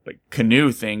little like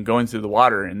canoe thing going through the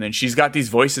water, and then she's got these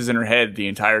voices in her head the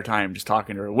entire time just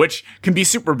talking to her, which can be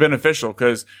super beneficial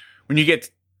because when you get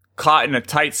caught in a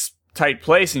tight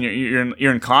place and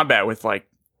you're in combat with like,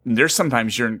 there's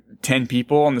sometimes you're in 10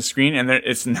 people on the screen and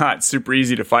it's not super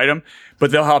easy to fight them,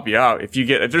 but they'll help you out. If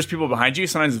there's people behind you,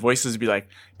 sometimes the voices will be like,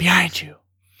 behind you,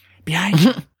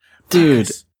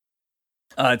 dude.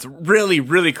 It's really,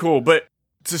 really cool. But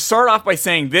to start off by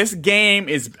saying this game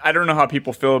is, I don't know how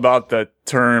people feel about the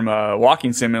term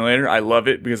walking simulator. I love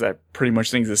it because I pretty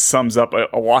much think this sums up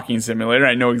a walking simulator.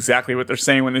 I know exactly what they're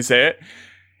saying when they say it.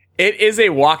 It is a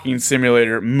walking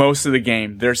simulator most of the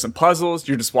game. There's some puzzles.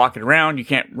 You're just walking around. You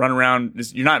can't run around.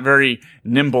 You're not very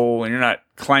nimble and you're not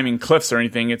climbing cliffs or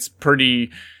anything. It's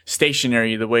pretty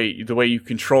stationary the way you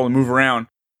control and move around.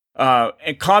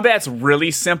 And combat's really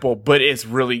simple, but it's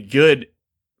really good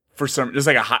for some.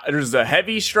 There's a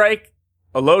heavy strike,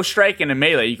 a low strike, and a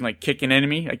melee. You can like kick an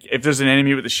enemy. Like if there's an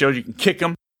enemy with a shield, you can kick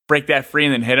them, break that free,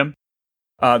 and then hit them.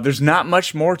 There's not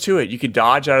much more to it. You could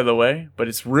dodge out of the way, but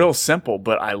it's real simple.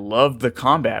 But I love the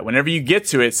combat. Whenever you get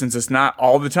to it, since it's not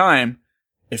all the time,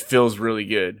 it feels really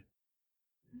good.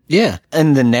 Yeah.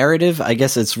 And the narrative, I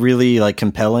guess it's really like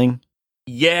compelling.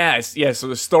 Yes. Yeah. So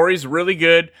the story's really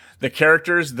good. The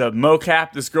characters, the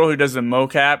mocap, this girl who does the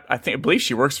mocap, I believe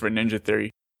she works for Ninja Theory.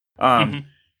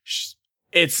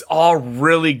 It's all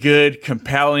really good,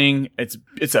 compelling.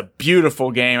 It's a beautiful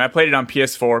game. I played it on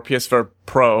PS4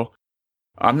 Pro.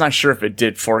 I'm not sure if it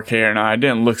did 4K or not. It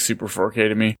didn't look super 4K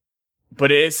to me.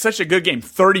 But it's such a good game.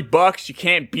 $30, you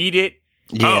can't beat it.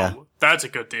 Yeah. Oh, that's a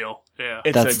good deal. Yeah.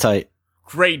 That's tight.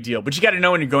 Great deal. But you got to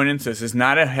know when you're going into this. It's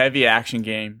not a heavy action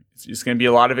game. It's just going to be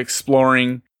a lot of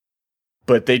exploring.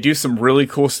 But they do some really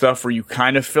cool stuff where you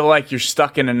kind of feel like you're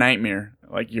stuck in a nightmare.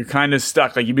 Like you're kind of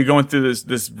stuck. Like you'd be going through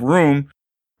this room,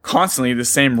 constantly the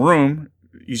same room.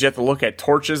 You just have to look at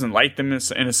torches and light them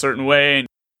in a certain way. And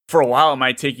for a while, it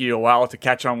might take you a while to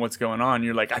catch on what's going on.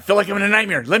 You're like, I feel like I'm in a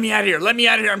nightmare. Let me out of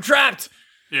here. I'm trapped.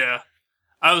 Yeah.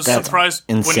 I was surprised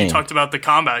when you talked about the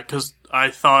combat because I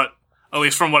thought, at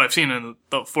least from what I've seen and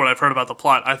what I've heard about the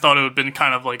plot, I thought it would have been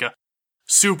kind of like a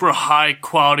super high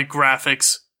quality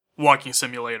graphics walking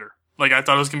simulator. Like I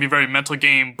thought it was going to be a very mental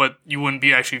game, but you wouldn't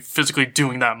be actually physically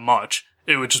doing that much.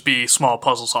 It would just be small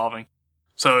puzzle solving.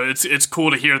 So it's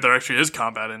cool to hear there actually is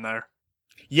combat in there.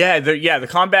 Yeah, the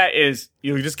combat is,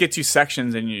 you just get 2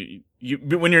 sections and you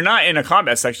when you're not in a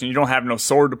combat section, you don't have no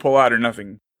sword to pull out or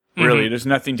nothing. Really, there's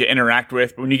nothing to interact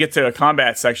with. But when you get to a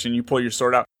combat section, you pull your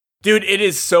sword out. Dude, it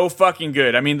is so fucking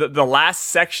good. I mean, the last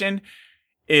section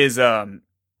is,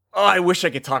 Oh, I wish I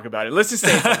could talk about it. Let's just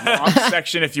say it's a long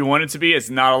section if you want it to be. It's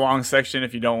not a long section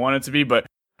if you don't want it to be, but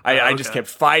I just kept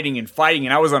fighting,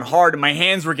 and I was on hard, and my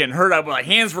hands were getting hurt. My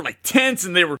hands were like tense,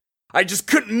 and I just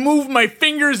couldn't move my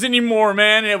fingers anymore,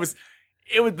 man.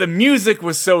 And the music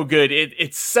was so good.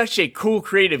 It's such a cool,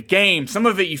 creative game. Some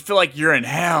of it, you feel like you're in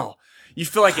hell. You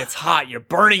feel like it's hot. You're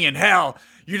burning in hell.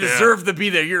 You deserve to be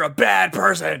there. You're a bad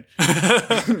person.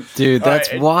 Dude,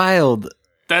 that's wild.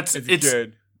 It's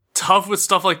good. Tough with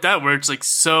stuff like that where it's like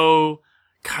so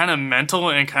kind of mental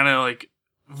and kind of like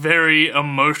very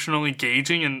emotionally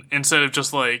engaging, and instead of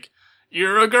just like,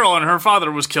 you're a girl and her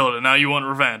father was killed and now you want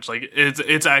revenge. Like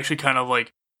it's actually kind of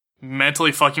like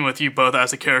mentally fucking with you both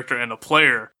as a character and a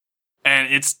player.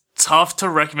 And it's tough to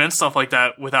recommend stuff like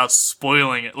that without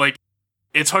spoiling it. Like,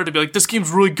 it's hard to be like, this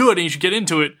game's really good and you should get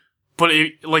into it. But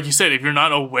like you said, if you're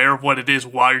not aware of what it is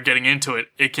while you're getting into it,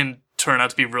 it can turn out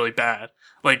to be really bad.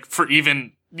 Like, for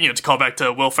even, to call back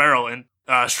to Will Ferrell in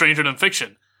Stranger Than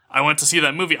Fiction. I went to see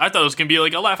that movie. I thought it was going to be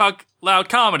like a laugh out loud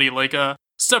comedy, like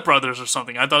Step Brothers or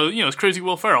something. I thought, it's crazy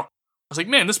Will Ferrell. I was like,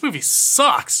 man, this movie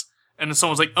sucks. And then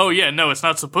someone's like, oh yeah, no, it's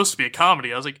not supposed to be a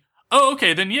comedy. I was like, oh,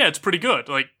 okay, then yeah, it's pretty good.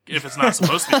 Like, if it's not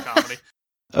supposed to be a comedy.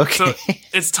 Okay. So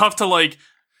it's tough to like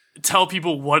tell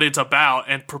people what it's about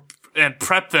and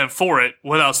prep them for it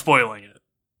without spoiling it.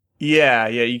 Yeah,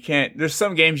 you can't. There's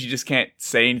some games you just can't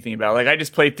say anything about. Like, I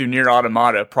just played through Nier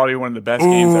Automata, probably one of the best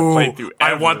games I've played through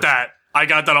ever. I want that. I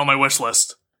got that on my wish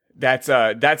list. That's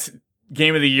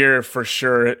game of the year for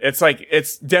sure.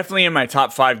 It's definitely in my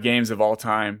top 5 games of all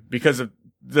time because of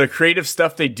the creative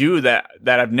stuff they do that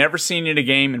I've never seen in a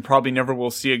game and probably never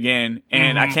will see again.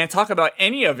 And I can't talk about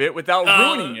any of it without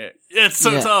ruining it. It's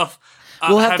so tough.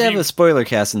 We'll have to have a spoiler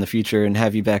cast in the future and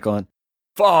have you back on.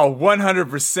 Oh,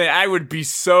 100%. I would be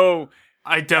so.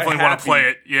 I definitely want to play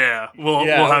it. Yeah. We'll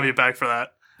have you back for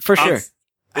that. For sure.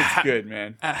 It's good,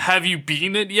 man. Have you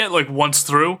beaten it yet? Like, once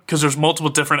through? Because there's multiple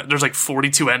there's like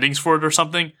 42 endings for it or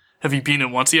something. Have you beaten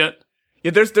it once yet?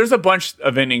 Yeah, there's a bunch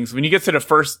of endings. When you get to the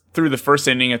first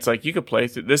ending, it's like, you could play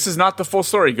through. This is not the full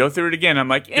story. Go through it again. I'm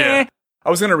like, I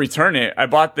was going to return it. I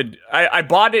bought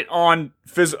it on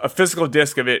a physical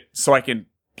disc of it so I can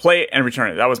play it and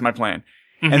return it. That was my plan.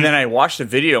 Mm-hmm. And then I watched a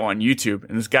video on YouTube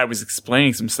and this guy was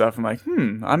explaining some stuff. I'm like,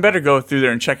 I better go through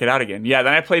there and check it out again. Yeah.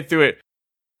 Then I played through it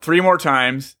 3 more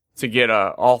times to get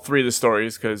all 3 of the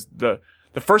stories, because the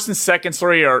first and second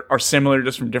story are similar,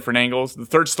 just from different angles. The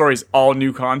third story is all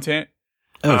new content.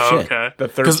 Oh, shit. Okay. The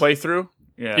third playthrough?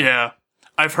 Yeah. Yeah.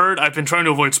 I've been trying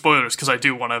to avoid spoilers because I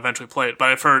do want to eventually play it, but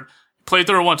I've heard play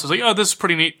through it once, it's like, oh, this is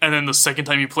pretty neat. And then the second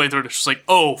time you play through it, it's just like,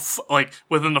 oh, like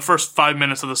within the first 5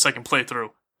 minutes of the second playthrough,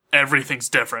 everything's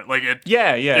different. Like, it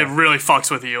really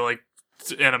fucks with you, like,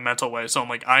 in a mental way. So I'm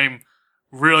like, I'm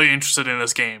really interested in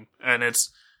this game, and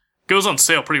goes on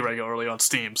sale pretty regularly on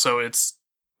Steam. So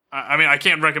I mean, I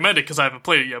can't recommend it because I haven't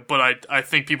played it yet, but I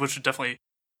think people should definitely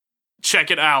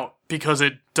check it out because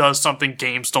it does something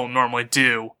games don't normally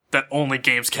do that only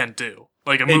games can do.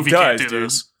 Like, a movie can't do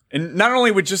this. And not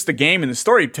only with just the game and the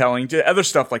storytelling, to other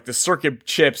stuff like the circuit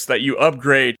chips that you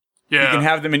upgrade. Yeah. You can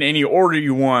have them in any order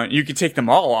you want. You can take them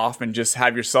all off and just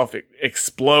have yourself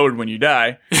explode when you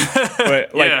die.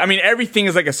 But I mean, everything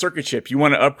is like a circuit chip. You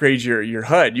want to upgrade your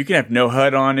HUD. You can have no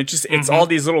HUD on. It's all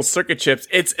these little circuit chips.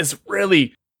 It's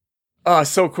really,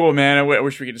 so cool, man. I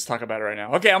wish we could just talk about it right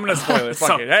now. Okay, I'm going to spoil it.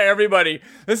 Fuck it. Hey, everybody.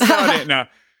 This is how it is now.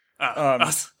 I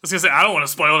was going to say, I don't want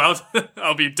to spoil it.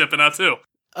 I'll be dipping out too.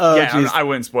 I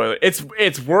wouldn't spoil it.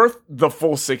 It's worth the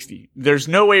full $60. There's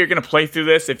no way you're going to play through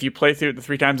this if you play through it the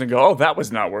 3 times and go, oh, that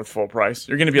was not worth full price.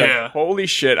 You're going to be like, holy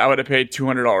shit, I would have paid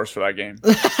 $200 for that game.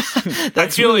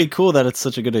 That's really cool that it's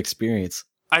such a good experience.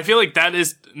 I feel like that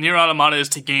is, Nier Automata is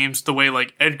to games the way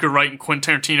like Edgar Wright and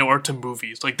Quentin Tarantino are to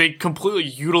movies. Like, they completely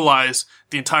utilize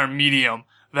the entire medium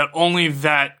that only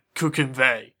that could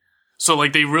convey. So,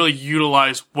 like, they really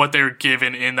utilize what they're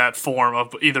given in that form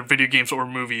of either video games or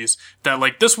movies that,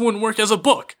 like, this wouldn't work as a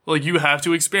book. Like, you have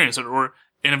to experience it. Or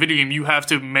in a video game, you have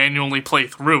to manually play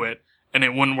through it, and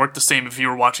it wouldn't work the same if you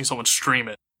were watching someone stream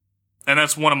it. And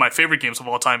that's one of my favorite games of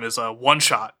all time is One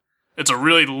Shot. It's a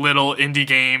really little indie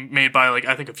game made by, like,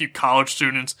 I think a few college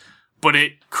students, but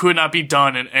it could not be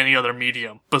done in any other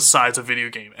medium besides a video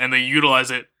game. And they utilize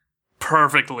it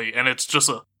perfectly, and it's just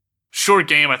a short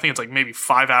game. I think it's like maybe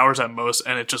 5 hours at most,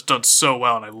 and it just done so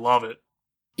well, and I love it.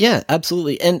 Yeah,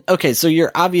 absolutely. And okay, so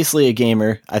you're obviously a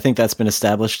gamer. I think that's been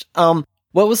established.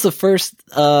 What was the first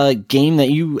game that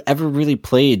you ever really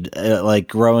played, like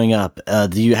growing up?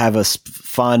 Do you have a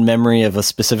fond memory of a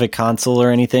specific console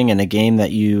or anything, and a game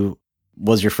that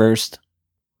was your first?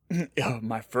 Oh,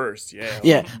 my first, yeah.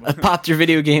 Yeah, popped your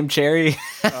video game cherry.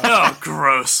 Oh,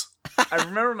 gross. I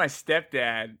remember my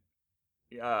stepdad.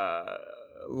 He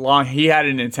had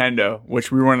a Nintendo,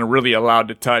 which we weren't really allowed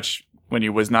to touch when he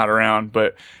was not around,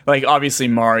 but like obviously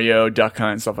Mario, Duck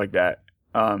Hunt, stuff like that.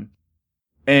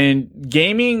 And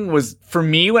gaming was, for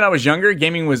me when I was younger,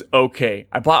 gaming was okay.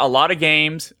 I bought a lot of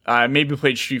games. I maybe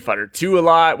played Street Fighter 2 a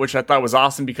lot, which I thought was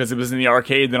awesome because it was in the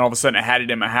arcade. Then all of a sudden I had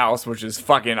it in my house, which is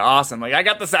fucking awesome. Like, I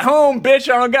got this at home,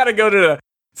 bitch. I don't gotta go to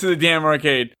the damn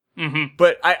arcade. Mm-hmm.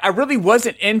 But I really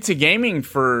wasn't into gaming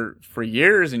for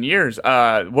years and years.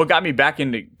 What got me back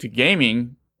into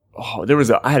gaming,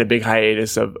 I had a big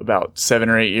hiatus of about 7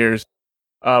 or 8 years,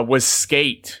 was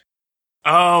Skate.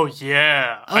 Oh,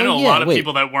 yeah. I know a lot of wait.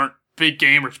 people that weren't big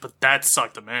gamers, but that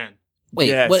sucked them in. Wait,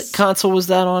 Yes. what console was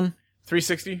that on?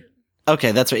 360?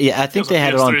 Okay, that's right. Yeah, I think was they on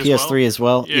had it on PS3 PS3 as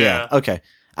well. Yeah. Okay.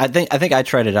 I think I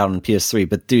tried it out on PS3,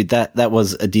 but dude, that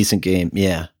was a decent game.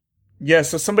 Yeah. Yeah,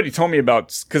 so somebody told me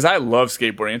about, because I love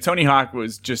skateboarding, and Tony Hawk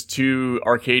was just too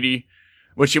arcadey,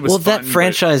 which it was fun, that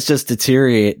franchise just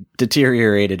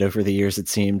deteriorated over the years, it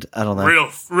seemed. I don't know.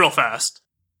 Real fast.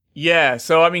 Yeah,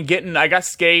 so I mean, I got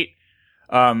Skate.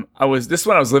 This is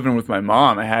when I was living with my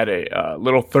mom. I had a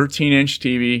little 13-inch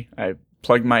TV. I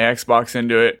plugged my Xbox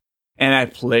into it, and I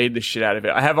played the shit out of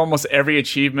it. I have almost every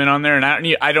achievement on there, and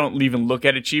I don't even look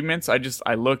at achievements. I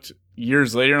looked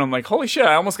years later, and I'm like, holy shit,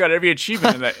 I almost got every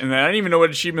achievement in that, and I didn't even know what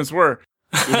achievements were.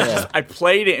 Yeah. I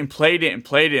played it and played it and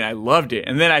played it, and I loved it.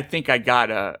 And then I think I got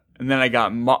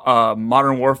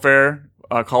Modern Warfare,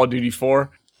 Call of Duty 4.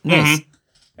 Nice. Mhm.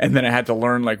 And then I had to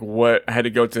learn I had to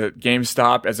go to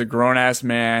GameStop as a grown ass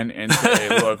man and say,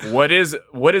 look, what is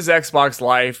Xbox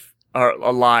Live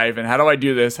alive, and how do I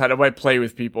do this? How do I play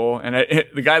with people? And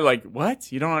the guy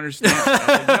what? You don't understand? I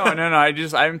said,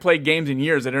 no. I haven't played games in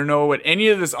years. I don't know what any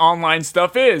of this online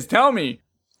stuff is. Tell me.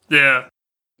 Yeah.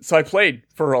 So I played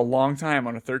for a long time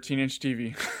on a 13-inch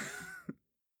TV.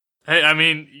 Hey, I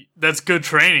mean, that's good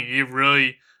training. You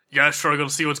gotta struggle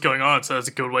to see what's going on, so that's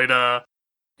a good way to,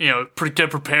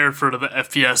 get prepared for the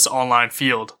FPS online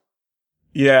field.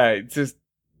 Yeah,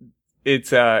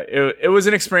 it was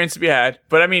an experience to be had.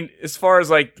 But I mean, as far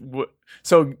as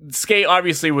so Skate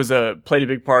obviously played a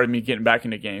big part of me getting back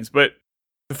into games. But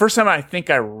the first time I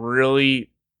think I really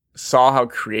saw how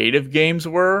creative games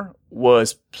were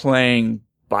was playing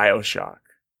BioShock.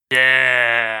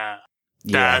 Yeah.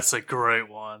 Yeah. That's a great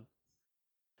one.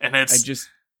 And it's... I just...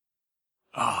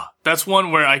 that's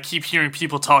one where I keep hearing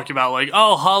people talk about,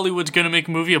 Hollywood's gonna make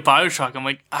a movie of BioShock. I'm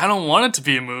like, I don't want it to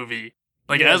be a movie.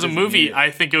 Yeah, as a movie,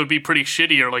 I think it would be pretty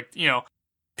shitty. Or,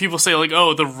 people say,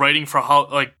 the writing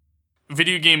for,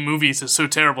 video game movies is so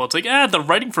terrible. It's the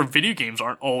writing for video games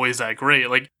aren't always that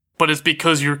great. But it's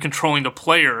because you're controlling the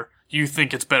player, you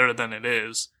think it's better than it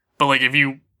is. But, if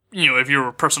if you're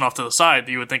a person off to the side,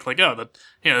 you would think,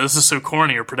 this is so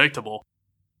corny or predictable.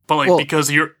 But, because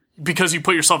you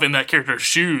put yourself in that character's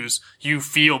shoes, you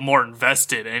feel more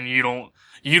invested, and you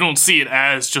don't see it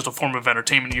as just a form of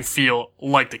entertainment. You feel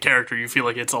like the character. You feel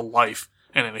like it's a life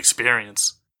and an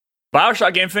experience.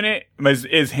 BioShock Infinite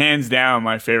is hands down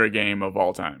my favorite game of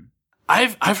all time.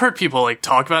 I've heard people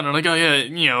talk about it, and oh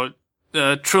yeah,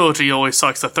 the trilogy always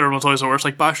sucks. The third one's always the worst.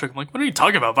 BioShock. I'm like, what are you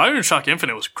talking about? BioShock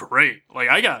Infinite was great.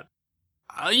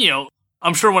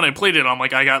 I'm sure when I played it,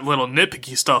 I got little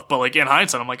nitpicky stuff, but in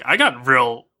hindsight, I'm like, I got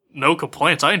no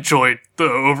complaints. I enjoyed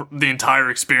the entire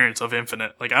experience of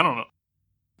Infinite. I don't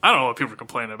know what people are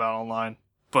complaining about online,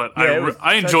 but yeah,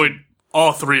 I enjoyed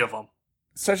all three of them.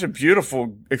 Such a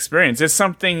beautiful experience. It's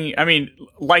something, I mean,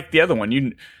 like the other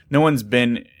one, no one's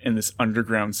been in this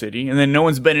underground city, and then no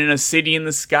one's been in a city in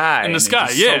the sky. In the sky,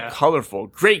 it's yeah. So colorful.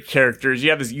 Great characters.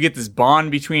 You get this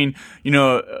bond between,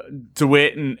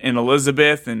 DeWitt and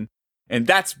Elizabeth, and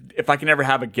that's, if I can ever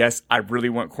have a guest, I really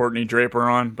want Courtney Draper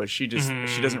on, but she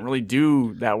doesn't really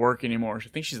do that work anymore. I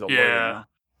think she's a lawyer now.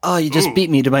 Oh, you just beat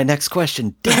me to my next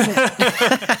question. Damn it.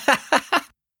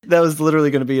 That was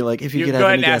literally going to be if you could have any guest. Go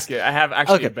ahead and ask it. I have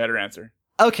actually a better answer.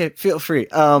 Okay, feel free.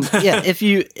 Yeah, if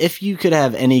you could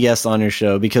have any guest on your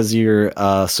show, because you're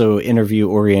so interview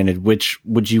oriented, which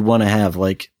would you want to have?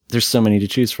 There's so many to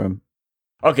choose from.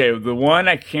 Okay, the one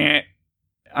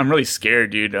I'm really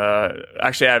scared, dude.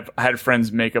 Actually, I had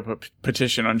friends make up a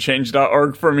petition on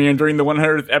change.org for me, and during the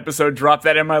 100th episode, drop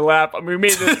that in my lap. We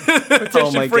made this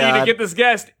petition for you to get this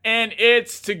guest, and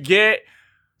it's to get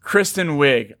Kristen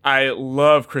Wiig. I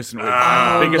love Kristen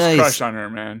Wiig. Biggest crush on her,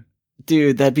 man.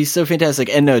 Dude, that'd be so fantastic.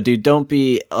 And no, dude, don't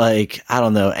be I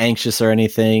don't know, anxious or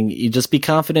anything. You just be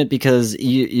confident, because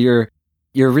you're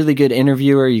a really good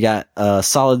interviewer. You got a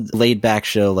solid laid back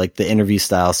show, the interview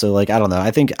style. So I don't know.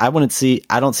 I think I don't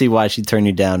see why she'd turn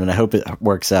you down, and I hope it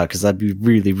works out, because that'd be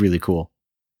really, really cool.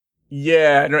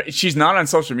 Yeah, no, she's not on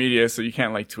social media, so you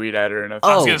can't like tweet at her.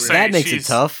 Oh, that makes it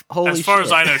tough. Holy as far shit.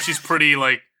 as I know, she's pretty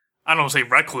like, I don't want to say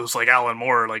recluse like Alan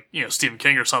Moore or like, Stephen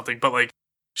King or something, but like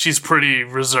she's pretty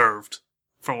reserved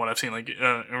from what I've seen, like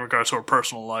in regards to her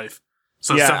personal life.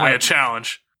 So it's definitely a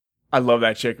challenge. I love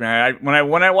that chick, man.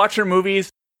 When I watch her movies,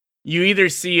 you either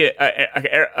see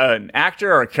an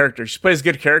actor or a character. She plays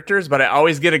good characters, but I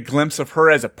always get a glimpse of her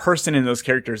as a person in those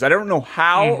characters. I don't know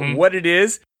how, what it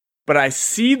is, but I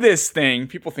see this thing.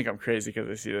 People think I'm crazy because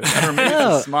I see this. I don't know, maybe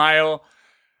it's a smile.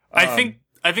 I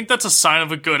think that's a sign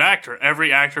of a good actor.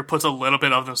 Every actor puts a little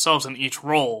bit of themselves in each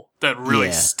role that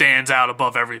really stands out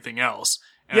above everything else.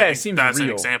 And it seems that's real.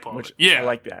 An example. Which I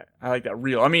like that. I like that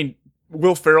real. I mean,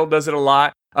 Will Ferrell does it a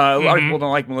lot. A lot of people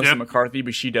don't like Melissa McCarthy,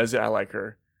 but she does it. I like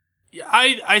her.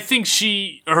 I think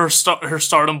her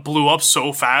stardom blew up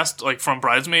so fast, like from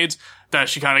Bridesmaids, that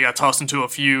she kind of got tossed into a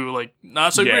few like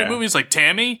not so great movies like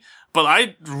Tammy. But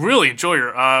I really enjoy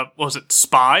her. What was it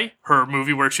Spy? Her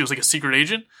movie where she was like a secret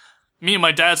agent. Me and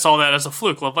my dad saw that as a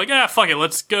fluke. Like, fuck it,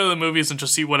 let's go to the movies and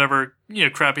just see whatever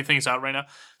crappy things out right now.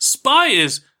 Spy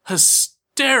is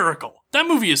hysterical. That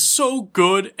movie is so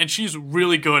good, and she's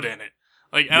really good in it.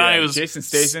 Like, and I was Jason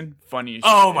Statham, funny as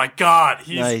oh shit. my god,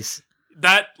 he's nice.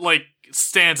 That like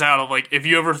stands out of like if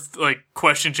you ever like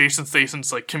question Jason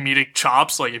Statham's like comedic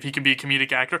chops, like if he can be a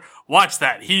comedic actor, watch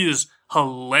that. He is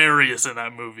hilarious in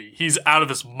that movie. He's out of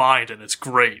his mind, and it's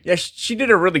great. Yeah, she did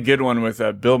a really good one with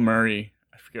Bill Murray.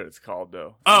 I forget what it's called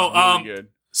though. Oh, really good.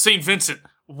 Saint Vincent.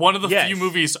 One of the few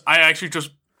movies I actually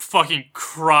just fucking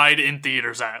cried in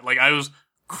theaters at. Like I was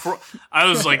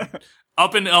like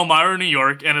up in Elmira, New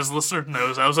York, and as listener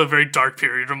knows, that was a very dark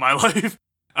period of my life.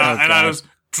 And I was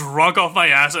drunk off my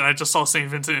ass, and I just saw St.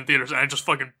 Vincent in theaters, and I just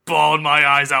fucking bawled my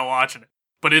eyes out watching it.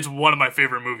 But it's one of my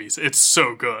favorite movies. It's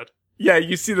so good. Yeah,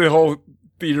 you see the whole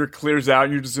theater clears out,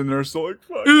 and you're just in there so like,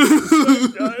 fuck,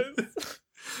 guys.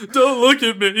 Don't look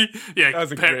at me. Yeah, that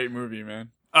was a great movie, man.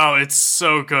 Oh, it's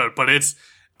so good, but it's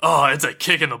a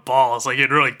kick in the balls. Like, it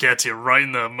really gets you right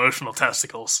in the emotional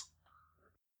testicles.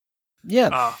 Yeah.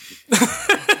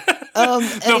 No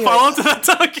follow-up to that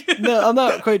talk? No, I'm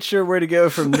not quite sure where to go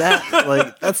from that.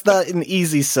 Like, that's not an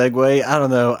easy segue. I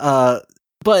don't know.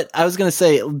 But I was going to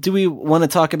say, do we want to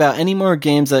talk about any more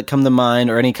games that come to mind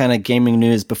or any kind of gaming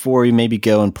news before we maybe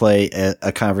go and play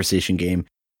a conversation game?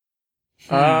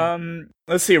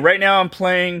 Let's see. Right now I'm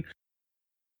playing...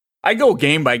 I go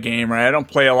game by game, right? I don't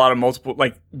play a lot of multiple,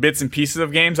 like, bits and pieces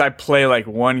of games. I play, like,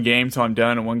 one game till I'm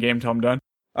done and one game till I'm done.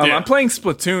 I'm playing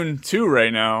Splatoon 2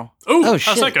 right now. Oh, shit.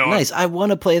 How's that going? Nice. I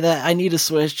want to play that. I need a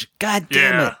Switch. God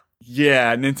damn it.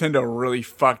 Yeah, Nintendo really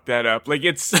fucked that up. Like,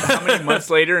 it's how many months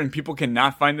later and people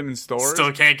cannot find them in stores?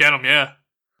 Still can't get them, yeah.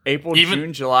 April,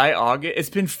 June, July, August. It's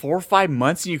been 4 or 5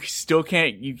 months and you still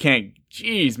can't.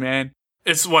 Jeez, man.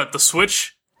 It's what, the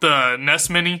Switch, the NES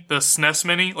Mini, the SNES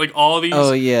Mini, like all these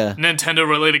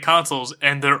Nintendo-related consoles,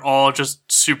 and they're all just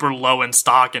super low in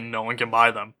stock and no one can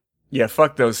buy them. Yeah,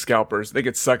 fuck those scalpers. They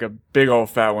could suck a big old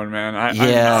fat one, man. I'm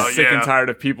sick and tired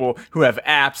of people who have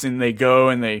apps and they go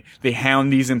and they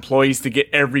hound these employees to get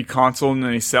every console and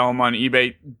then they sell them on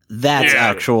eBay. That's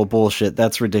actual bullshit.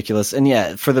 That's ridiculous.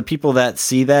 And for the people that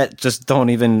see that, just don't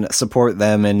even support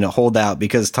them and hold out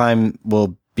because time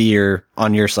will be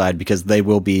on your side because they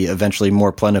will be eventually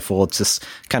more plentiful. It's just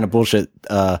kind of bullshit.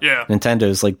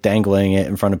 Nintendo's like dangling it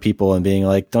in front of people and being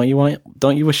like, don't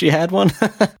you wish you had one?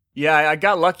 Yeah, I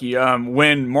got lucky.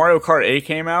 When Mario Kart 8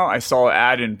 came out, I saw an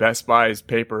ad in Best Buy's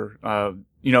paper.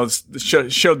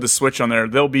 Showed the Switch on there.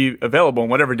 They'll be available on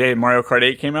whatever day Mario Kart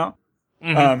 8 came out.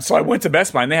 Mm-hmm. So I went to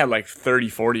Best Buy and they had like 30,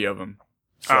 40 of them.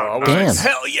 So I was like,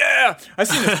 hell yeah! I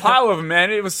seen this pile of them,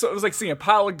 man. It was like seeing a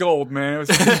pile of gold, man. It was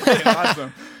fucking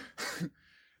awesome.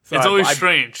 So it's always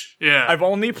strange. Yeah. I've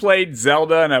only played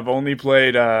Zelda and I've only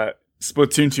played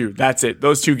Splatoon 2. That's it.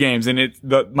 Those 2 games. And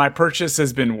my purchase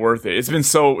has been worth it. It's been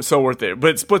so worth it.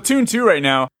 But Splatoon 2 right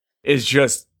now is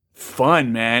just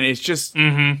fun, man. It's just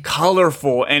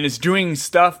colorful and it's doing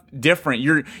stuff different.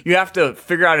 You have to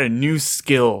figure out a new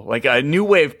skill, like a new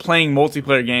way of playing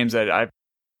multiplayer games that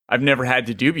I've never had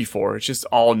to do before. It's just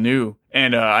all new.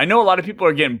 And I know a lot of people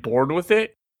are getting bored with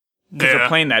it because they're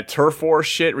playing that turf war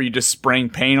shit where you just spraying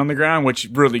paint on the ground, which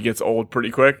really gets old pretty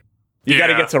quick. You got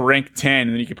to get to rank 10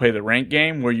 and then you can play the rank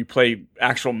game where you play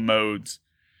actual modes.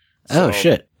 Oh,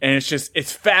 shit. And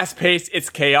it's fast paced, it's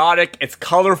chaotic, it's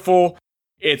colorful,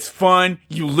 it's fun.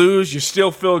 You lose, you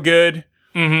still feel good.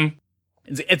 Mm-hmm.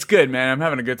 It's good, man. I'm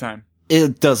having a good time.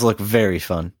 It does look very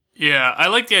fun. Yeah, I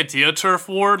like the idea of Turf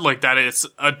War, like that it's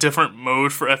a different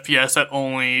mode for FPS that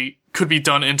only could be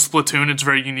done in Splatoon. It's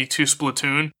very unique to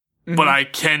Splatoon. but I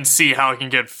can see how it can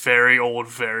get very old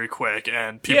very quick,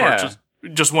 and people are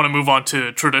just want to move on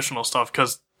to traditional stuff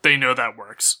because they know that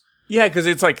works. Yeah, because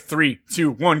it's like 3,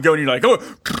 2, 1, go, and you're like, oh,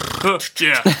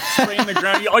 yeah, spraying the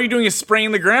ground. All you're doing is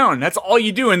spraying the ground. That's all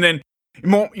you do, and then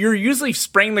you're usually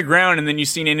spraying the ground, and then you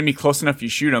see an enemy close enough, you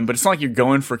shoot them. But it's not like you're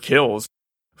going for kills.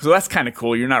 So that's kind of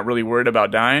cool. You're not really worried about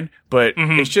dying, but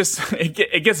it's just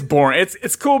it gets boring.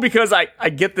 It's cool because I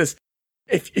get this.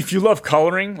 If you love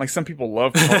coloring, like some people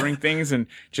love coloring things and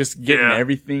just getting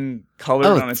everything colored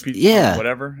on a piece,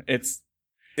 whatever.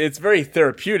 It's very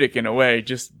therapeutic in a way.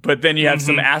 But then you have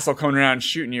some asshole coming around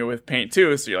shooting you with paint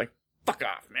too, so you're like, fuck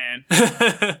off,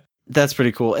 man. That's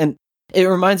pretty cool. And it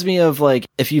reminds me of, like,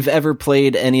 if you've ever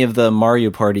played any of the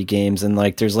Mario Party games, and,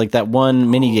 like, there's, like, that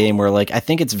one mini game where, like, I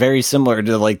think it's very similar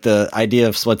to, like, the idea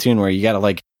of Splatoon, where you gotta,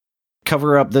 like,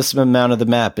 cover up this amount of the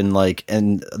map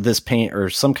and this paint or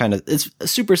some kind of, it's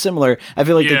super similar. I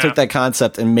feel like they took that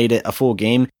concept and made it a full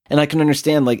game. And I can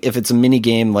understand, like, if it's a mini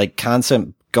game, like,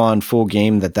 concept gone full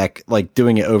game, that like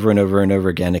doing it over and over and over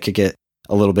again, it could get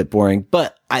a little bit boring.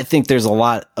 But I think there's a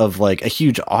lot of, like, a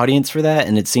huge audience for that,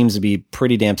 and it seems to be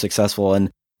pretty damn successful.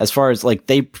 And as far as, like,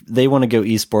 they want to go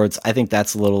esports, I think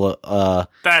that's a little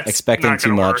that's expecting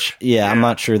too much. Yeah, I'm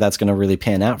not sure that's going to really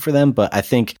pan out for them, but I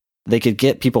think they could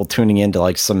get people tuning into,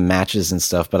 like, some matches and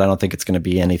stuff, but I don't think it's going to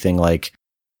be anything like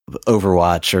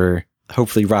Overwatch, or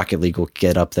hopefully Rocket League will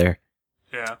get up there.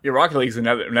 Yeah, Rocket League's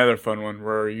another fun one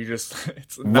where you just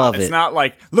it's not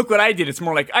like, look what I did. It's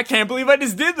more like, I can't believe I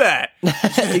just did that.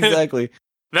 Exactly.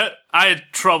 That I had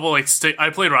trouble, like, I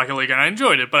played Rocket League and I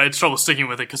enjoyed it, but I had trouble sticking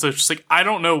with it because it's just like, I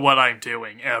don't know what I'm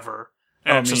doing ever.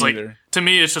 And it's just either. Like, to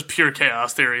me, it's just pure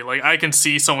chaos theory. Like, I can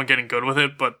see someone getting good with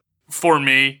it, but for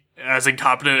me, as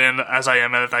incompetent and as I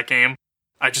am at that game,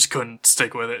 I just couldn't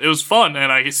stick with it. It was fun, and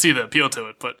I could see the appeal to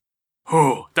it, but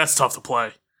that's tough to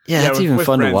play. Yeah, it's even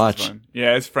fun to watch.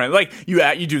 Yeah, it's fun. Like,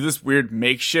 you do this weird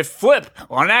makeshift flip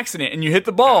on accident, and you hit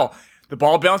the ball. The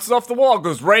ball bounces off the wall,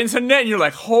 goes right into the net, and you're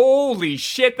like, holy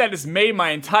shit, that has made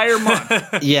my entire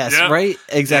month. Yes, right?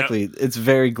 Exactly. It's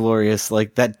very glorious,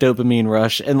 like, that dopamine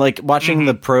rush. And, like, watching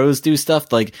the pros do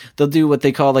stuff, like, they'll do what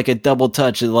they call, like, a double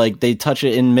touch. Like, they touch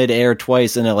it in midair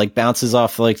twice, and it, like, bounces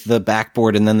off, like, the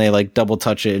backboard, and then they, like, double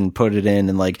touch it and put it in,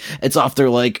 and, like, it's off their,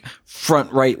 like,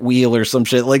 front right wheel or some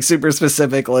shit, like, super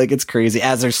specific. Like, it's crazy.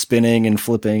 As they're spinning and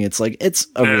flipping, it's, like, it's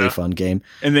a really fun game.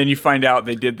 And then you find out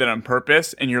they did that on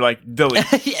purpose, and you're like, delete.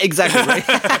 Yeah, exactly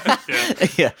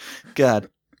right. Yeah. God.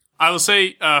 I will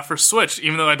say, for Switch,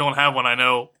 even though I don't have one, I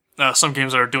know some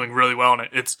games are doing really well on it.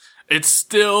 It's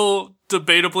still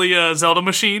debatably a Zelda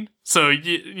machine, so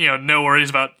you know, no worries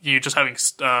about you just having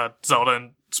Zelda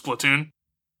and Splatoon.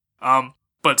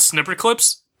 But Snipper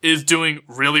Clips is doing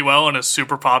really well and is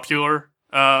super popular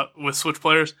with Switch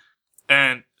players.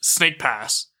 And Snake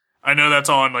Pass, I know that's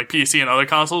on, like, PC and other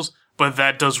consoles, but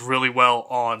that does really well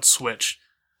on Switch.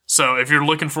 So if you're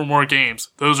looking for more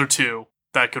games, those are two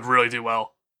that could really do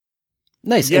well.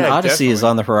 Nice. Yeah, and Odyssey is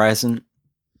on the horizon.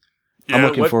 Yeah, I'm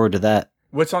looking forward to that.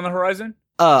 What's on the horizon?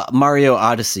 Mario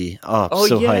Odyssey. Oh,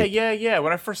 so hyped. Yeah.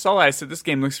 When I first saw that, I said, this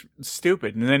game looks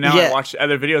stupid. And then now I watch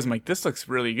other videos, I'm like, this looks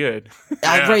really good.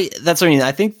 Right. That's what I mean.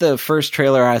 I think the first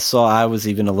trailer I saw, I was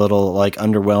even a little, like,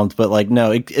 underwhelmed. But, like,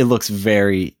 no, it looks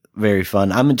very, very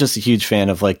fun. I'm just a huge fan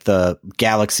of, like, the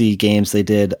Galaxy games they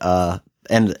did,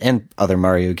 and other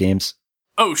Mario games.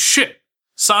 Oh, shit.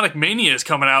 Sonic Mania is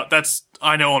coming out. That's,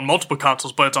 I know, on multiple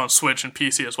consoles, but it's on Switch and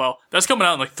PC as well. That's coming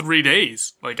out in, like, 3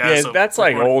 days. Like, that's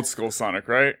like old school Sonic,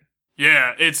 right?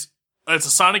 Yeah, it's a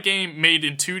Sonic game made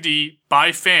in 2D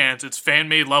by fans. It's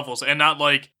fan-made levels, and not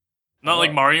like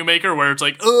Mario Maker, where it's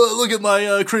like, oh, look at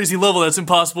my crazy level that's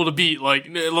impossible to beat. Like,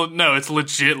 no, it's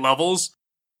legit levels,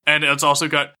 and it's also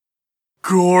got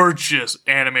gorgeous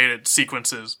animated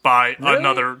sequences by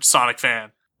another Sonic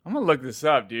fan. I'm gonna look this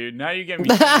up, dude. Now you get me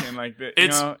thinking like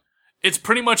that. It's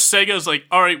pretty much Sega's like,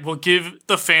 all right, we'll give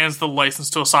the fans the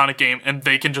license to a Sonic game, and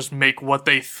they can just make what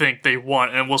they think they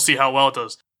want, and we'll see how well it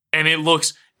does. And it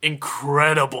looks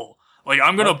incredible. Like,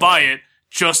 I'm gonna buy it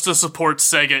just to support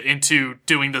Sega into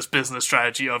doing this business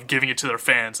strategy of giving it to their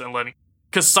fans and letting.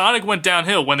 Because Sonic went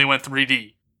downhill when they went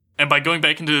 3D, and by going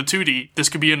back into the 2D, this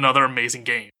could be another amazing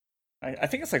game. I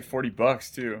think it's like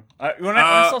 $40 too. When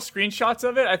I saw screenshots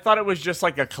of it, I thought it was just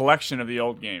like a collection of the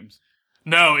old games.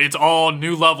 No, it's all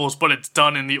new levels, but it's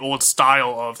done in the old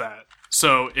style of that.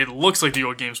 So it looks like the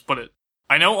old games, but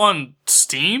I know on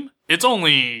Steam, it's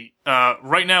only,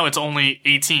 right now it's only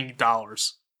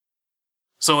 $18.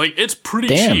 So, like, it's pretty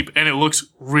cheap, and it looks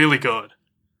really good.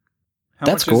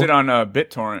 How much is it on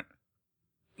BitTorrent?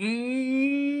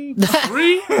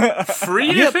 Free?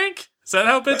 Free, I think? Is that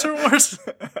how BitTorrent works?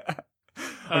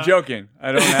 I'm joking.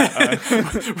 I don't have...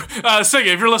 Sega,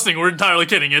 if you're listening, we're entirely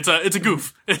kidding. It's a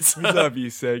goof. We love you,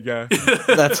 Sega.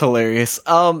 That's hilarious.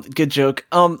 Good joke.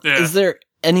 Is there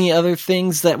any other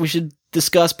things that we should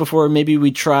discuss before maybe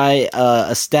we try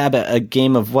a stab at a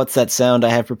game of What's That Sound I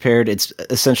have prepared? It's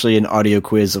essentially an audio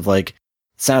quiz of like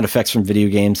sound effects from video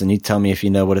games, and you tell me if you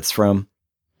know what it's from.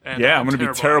 And I'm going to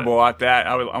be terrible at that.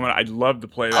 I'd love to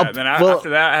play that. And then after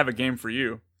that, I have a game for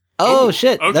you. Oh, Ooh,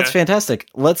 shit. okay. That's fantastic.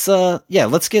 Let's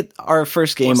get our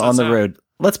first game on the road.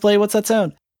 Let's play What's That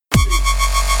Sound?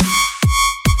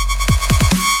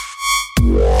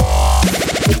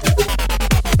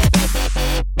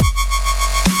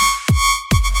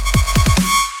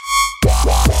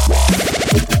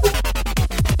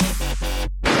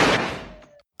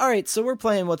 All right, so we're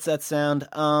playing What's That Sound?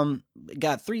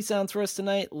 Got 3 sounds for us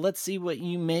tonight. Let's see what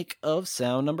you make of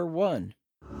sound number 1.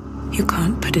 You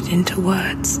can't put it into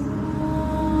words.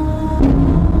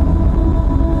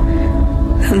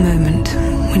 The moment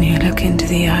when you look into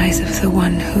the eyes of the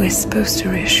one who is supposed to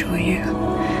reassure you,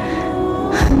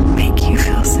 make you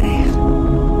feel safe.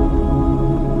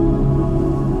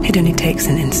 It only takes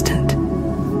an instant.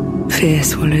 Fear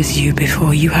swallows you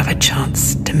before you have a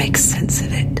chance to make sense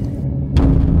of it.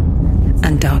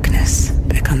 And darkness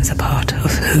becomes a part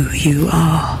of who you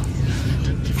are.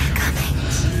 They're coming.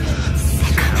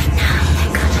 They're coming now.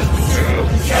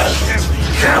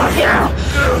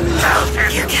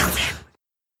 You killed him.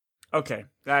 Okay,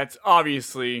 that's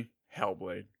obviously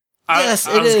Hellblade. I was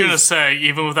going to say,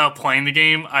 even without playing the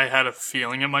game, I had a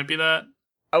feeling it might be that.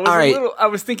 I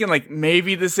was thinking like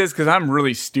maybe this is because I'm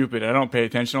really stupid. I don't pay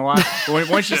attention a lot. But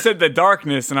once you said the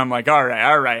darkness, and I'm like, all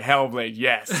right, Hellblade,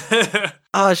 yes.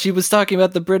 She was talking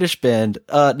about the British band.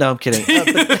 No, I'm kidding.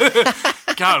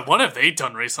 God, what have they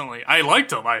done recently? I liked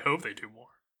them. I hope they do more.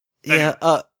 Yeah,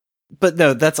 but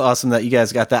no, that's awesome that you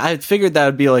guys got that. I figured that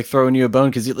would be like throwing you a bone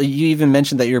because you even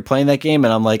mentioned that you were playing that game,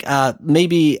 and I'm like,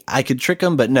 maybe I could trick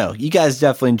them, but no, you guys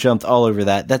definitely jumped all over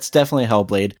that. That's definitely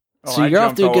Hellblade. So you're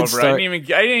off to a good start. I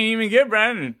didn't even give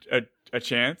Brandon a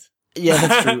chance. Yeah,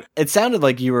 that's true. It sounded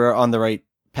like you were on the right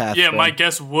path. Yeah, my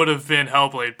guess would have been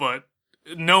Hellblade, but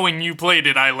knowing you played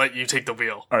it, I let you take the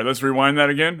wheel. All right, let's rewind that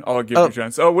again. I'll give you a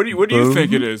chance. Oh, what do you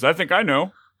think it is? I think I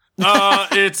know.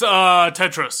 It's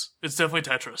Tetris. It's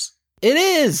definitely Tetris. It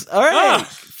is. All right.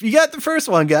 You got the first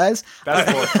one, guys.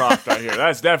 That's Lara Croft right here.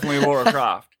 That's definitely Lara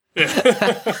Croft.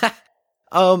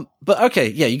 But okay,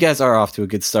 yeah, you guys are off to a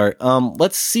good start.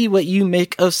 Let's see what you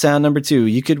make of sound number 2.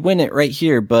 You could win it right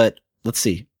here, but let's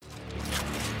see.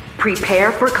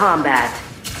 Prepare for combat.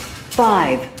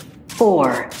 5,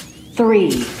 4,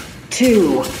 3,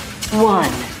 2,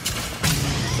 1.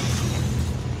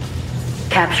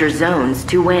 Capture zones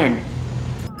to win.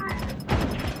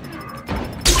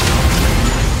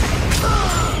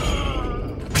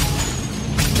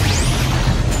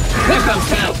 Here comes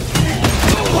help!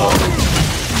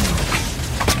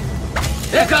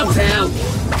 Here comes help!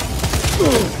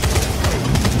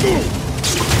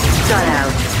 Shut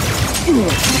out.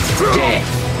 Dead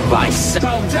by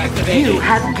zones activated! You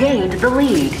have gained the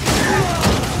lead.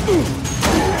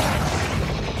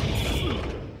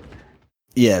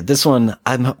 Yeah, this one,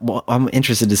 I'm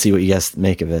interested to see what you guys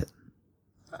make of it.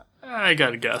 I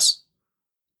gotta guess.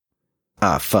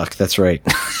 Fuck, that's right.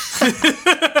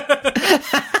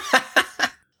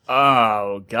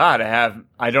 Oh God,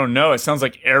 I don't know. It sounds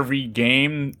like every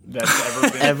game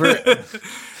that's ever been.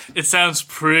 It sounds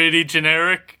pretty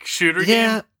generic shooter game.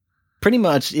 Yeah, pretty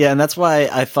much. Yeah, and that's why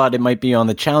I thought it might be on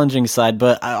the challenging side.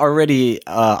 But I already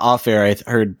off air, I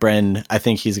heard Bren. I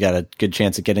think he's got a good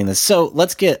chance of getting this. So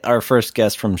let's get our first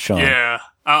guess from Sean. Yeah,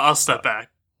 I'll step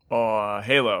back.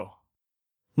 Halo.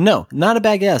 No, not a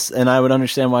bad guess, and I would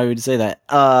understand why we would say that.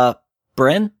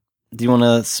 Bren, do you want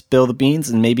to spill the beans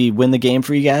and maybe win the game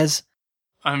for you guys?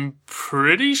 I'm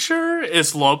pretty sure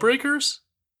it's Lawbreakers.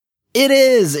 It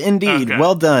is indeed. Okay.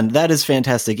 Well done. That is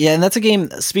fantastic. Yeah, and that's a game.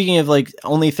 Speaking of like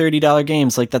only $30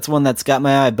 games, like that's one that's got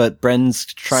my eye. But Bren's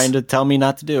trying to tell me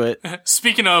not to do it.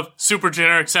 Speaking of super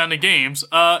generic sounding games,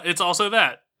 it's also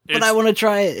that. But I want to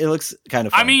try it. It looks kind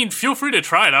of fun. I mean, feel free to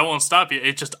try it. I won't stop you.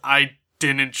 It just I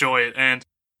didn't enjoy it, and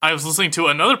I was listening to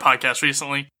another podcast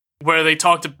recently where they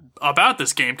talked about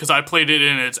this game because I played it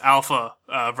in its alpha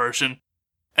version.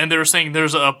 And they were saying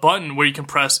there's a button where you can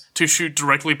press to shoot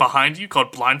directly behind you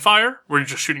called blind fire, where you're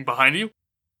just shooting behind you.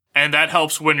 And that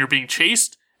helps when you're being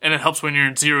chased, and it helps when you're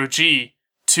in 0G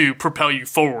to propel you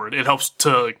forward. It helps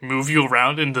to like, move you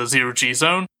around in the 0G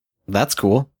zone. That's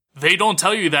cool. They don't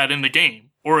tell you that in the game.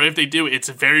 Or if they do, it's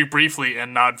very briefly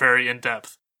and not very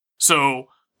in-depth. So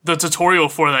the tutorial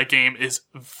for that game is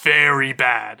very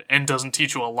bad and doesn't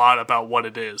teach you a lot about what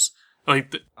it is.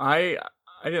 Like I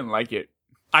didn't like it.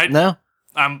 No?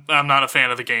 I'm not a fan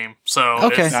of the game. So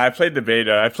Okay. No, I played the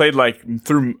beta. I played like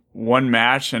through one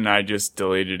match and I just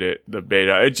deleted it. The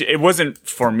beta. It wasn't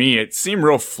for me. It seemed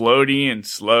real floaty and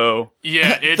slow.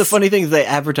 Yeah, it's The funny thing is they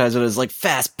advertise it as like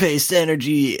fast-paced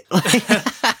energy.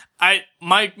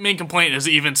 My main complaint is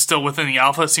even still within the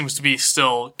alpha, it seems to be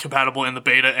still compatible in the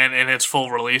beta and in its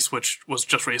full release, which was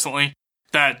just recently,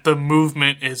 that the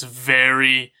movement is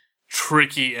very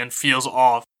tricky and feels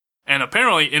off. And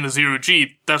apparently in the Zero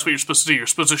G, that's what you're supposed to do. You're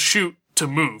supposed to shoot to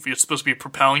move. You're supposed to be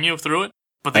propelling you through it,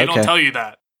 but they don't tell you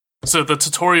that. So the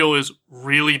tutorial is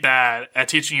really bad at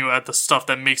teaching you at the stuff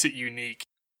that makes it unique.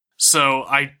 So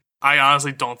I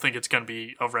honestly don't think it's going to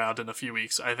be around in a few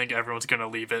weeks. I think everyone's going to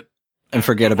leave it And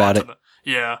forget about it.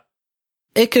 Yeah.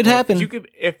 It could happen.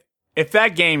 If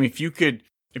that game, if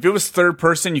it was third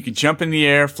person, you could jump in the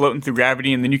air, floating through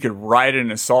gravity, and then you could ride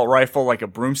an assault rifle like a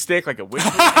broomstick, like a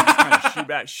whistle, and just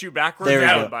kind of shoot backwards. There we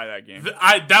I go. would buy that game.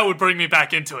 That would bring me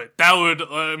back into it. That would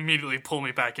immediately pull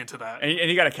me back into that. And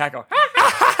you got to cackle.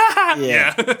 Yeah.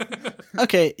 Yeah.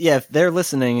 Okay, yeah, if they're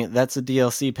listening, that's a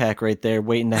DLC pack right there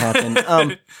waiting to happen.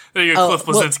 There you go, Cliff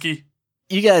well, Bleszinski.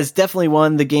 You guys definitely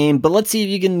won the game, but let's see if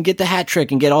you can get the hat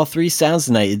trick and get all 3 sounds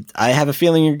tonight. I have a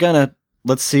feeling you're gonna.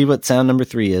 Let's see what sound number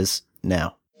 3 is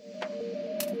now.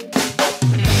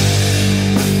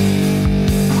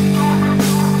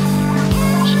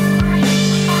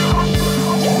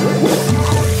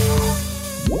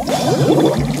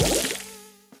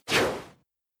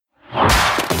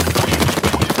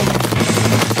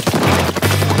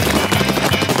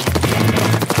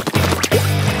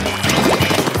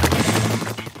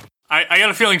 I got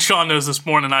a feeling Sean knows this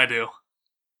more than I do.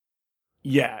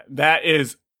 Yeah, that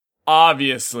is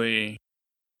obviously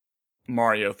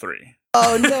Mario 3.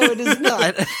 Oh no, it is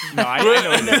not. No, I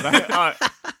know it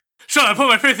is. Sean, I put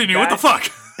my faith in you. What the fuck?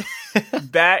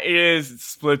 That is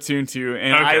Splatoon 2.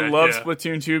 And Okay, I love yeah.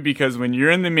 Splatoon 2 because when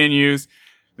you're in the menus,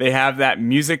 they have that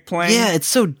music playing. Yeah, it's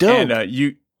so dope.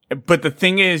 And but the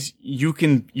thing is,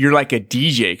 you're like a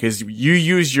DJ because you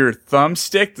use your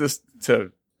thumbstick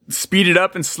to speed it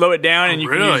up and slow it down, and you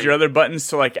can Really? use your other buttons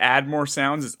to like add more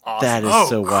sounds. It's awesome. That is Oh,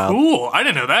 so wild. cool. I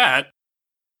didn't know that.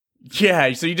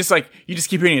 Yeah, so you just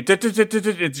keep hearing it.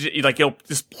 It's like you'll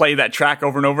just play that track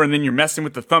over and over, and then you're messing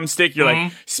with the thumbstick. You're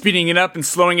like speeding it up and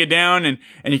slowing it down, and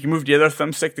you can move the other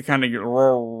thumbstick to kind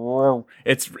of.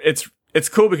 It's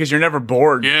cool because you're never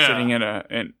bored Yeah. sitting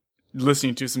and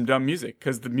listening to some dumb music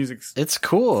because the music's. It's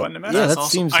cool. Fun to mess Yeah, with. that That's awesome.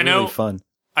 seems I really know- fun.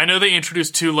 I know they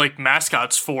introduced 2 like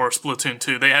mascots for Splatoon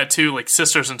 2. They had 2 like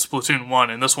sisters in Splatoon 1,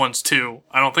 and this one's 2.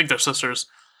 I don't think they're sisters,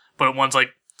 but one's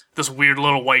like this weird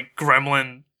little white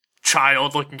gremlin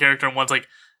child looking character, and one's like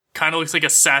kind of looks like a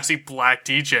sassy black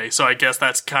DJ. So I guess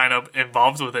that's kind of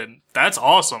involved with it. That's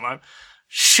awesome. I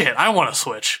want to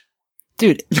Switch.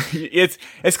 Dude,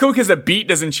 It's cool because the beat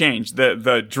doesn't change.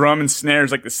 The drum and snare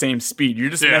is like the same speed. You're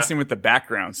just Yeah. messing with the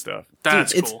background stuff.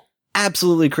 That's it's cool.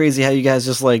 absolutely crazy how you guys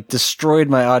just like destroyed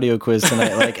my audio quiz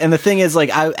tonight. Like, and the thing is, like,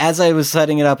 as I was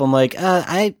setting it up, I'm like,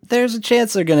 there's a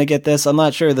chance they're gonna get this. I'm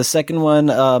not sure. The second one,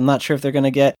 I'm not sure if they're gonna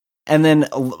get. And then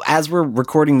as we're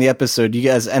recording the episode, you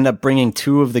guys end up bringing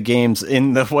 2 of the games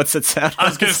in the What's It Sound. I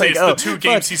was going to say, like, it's the 2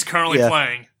 games he's currently Yeah.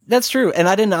 playing. That's true. And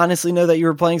I didn't honestly know that you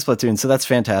were playing Splatoon, so that's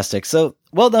fantastic. So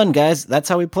well done, guys. That's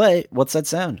how we play What's That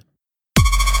Sound?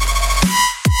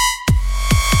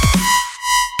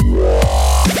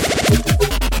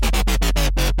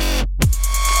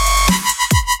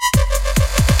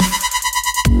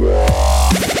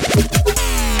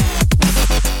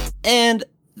 And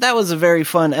that was a very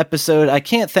fun episode. I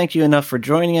can't thank you enough for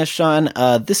joining us, Sean.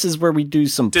 This is where we do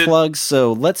some plugs,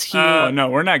 so let's hear... Oh no,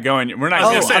 we're not going. We're not.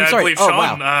 I was going. going to say, I'm I sorry. believe Oh,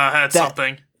 Sean wow. had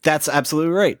something. That's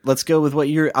absolutely right. Let's go with what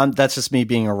you're... that's just me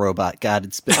being a robot. God,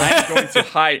 it's been... I'm going to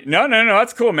hide. No,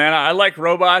 that's cool, man. I like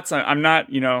robots. I'm not.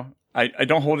 I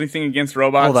don't hold anything against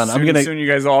robots. Hold on, I'm gonna soon you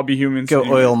guys will all be humans. Go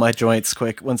anyway. oil my joints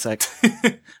quick. 1 sec.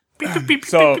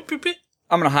 So-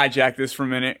 I'm gonna hijack this for a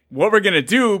minute. What we're gonna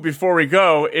do before we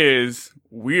go is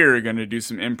we're gonna do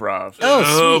some improv. Oh,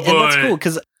 Oh, sweet. And that's boy. cool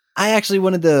because I actually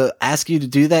wanted to ask you to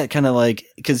do that, kind of like,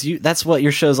 because that's what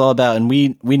your show's all about, and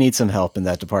we need some help in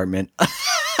that department.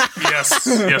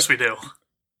 Yes, we do.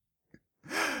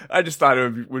 I just thought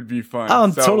it would be fun. Oh,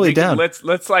 I'm totally down.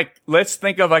 Let's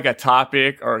think of like a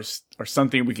topic or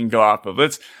something we can go off of.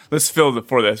 Let's fill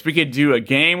for this. We could do a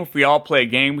game. If we all play a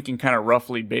game, we can kind of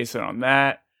roughly base it on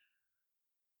that.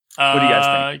 What do you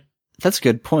guys think? That's a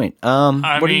good point. What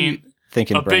are you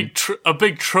thinking, a Brent?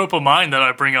 big trope of mine that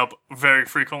I bring up very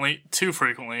frequently, too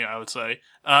frequently, I would say,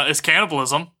 is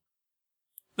cannibalism.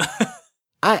 Oh,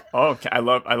 I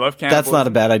love cannibalism. That's not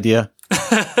a bad idea.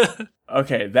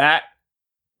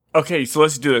 Okay, so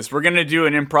let's do this. We're gonna do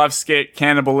an improv skit,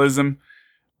 cannibalism.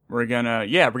 We're gonna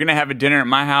have a dinner at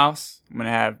my house. I'm gonna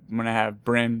have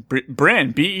Bren,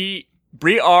 Bren,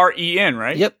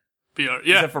 right? Yep. Yeah.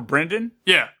 Is that for Brendan?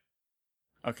 Yeah.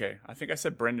 Okay, I think I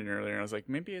said Brendan earlier, and I was like,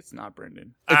 maybe it's not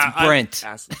Brendan. It's Brent.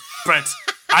 Brent.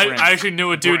 I actually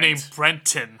knew a dude named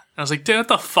Brenton. I was like, dude, what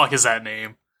the fuck is that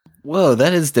name? Whoa,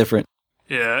 that is different.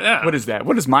 Yeah. What is that?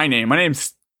 What is my name? My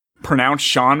name's pronounced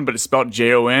Sean, but it's spelled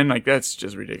Jon. Like, that's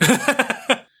just ridiculous.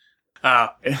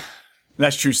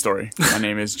 That's true story. My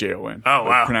name is Jon. Oh,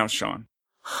 wow. Pronounced Sean.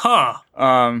 Huh.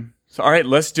 So, all right,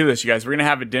 let's do this, you guys. We're gonna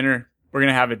have a dinner.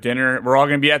 We're all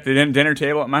gonna be at the dinner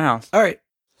table at my house. All right.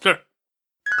 Sure.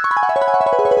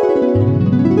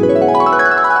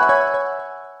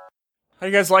 How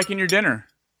you guys liking your dinner?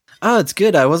 Oh, it's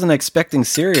good. I wasn't expecting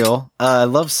cereal. I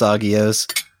love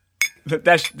Soggios.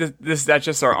 That's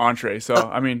just our entree. So,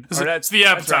 I mean, It's the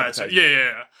appetizer.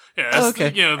 Yeah. That's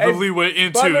okay. the leeway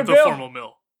into Butler the Bill. formal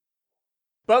meal.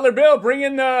 Butler Bill, bring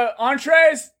in the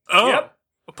entrees. Oh, Yep.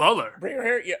 a butler. Bring her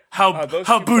here. Yeah. How Those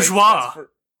 2 plates, bourgeois.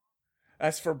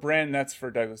 That's for Bren. That's for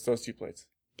Douglas. Those 2 plates.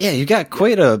 Yeah, you got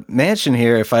quite a mansion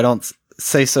here, if I don't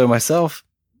say so myself.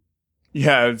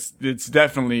 Yeah, it's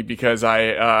definitely because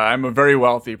I'm a very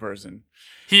wealthy person.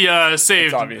 He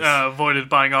saved, obvious. avoided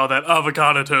buying all that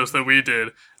avocado toast that we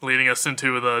did, leading us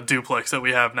into the duplex that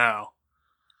we have now.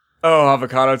 Oh,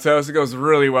 avocado toast. It goes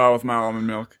really well with my almond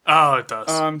milk. Oh, it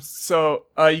does. So,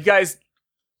 you guys,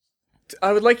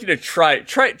 I would like you to try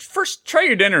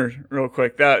your dinner real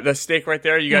quick. The steak right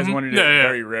there, you guys wanted it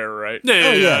very rare, right?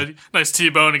 Yeah. Nice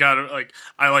T-bone.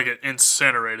 I like it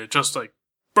incinerated, just like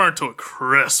burnt to a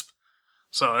crisp.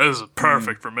 So this is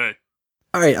perfect for me.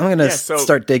 All right, I'm gonna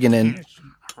start digging in.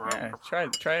 Yeah, try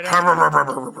it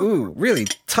out. Ooh, really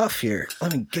tough here.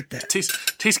 Let me get that.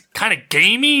 Tastes kind of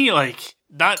gamey, like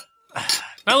not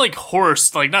like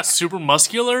horse, like not super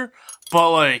muscular,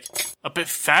 but like a bit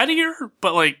fattier.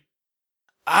 But like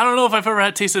I don't know if I've ever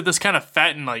had tasted this kind of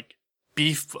fat and like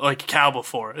beef, like cow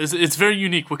before. It's very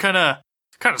unique. What kind of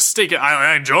steak?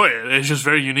 I enjoy it. It's just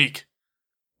very unique.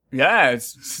 Yeah,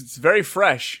 it's very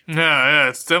fresh. Yeah,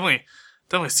 it's definitely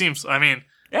seems. I mean,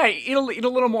 yeah, eat a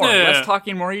little more. Yeah. Less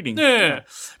talking, more eating. Yeah.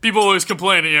 People always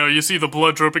complain, you see the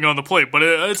blood dripping on the plate, but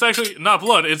it's actually not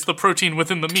blood, it's the protein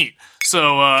within the meat.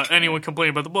 So, anyone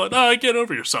complaining about the blood, get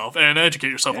over yourself and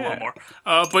educate yourself a little more.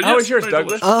 But how was yours,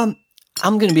 Douglas?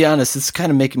 I'm gonna be honest, it's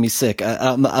kind of making me sick.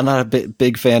 I'm not a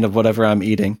big fan of whatever I'm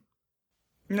eating.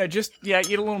 No, just, eat a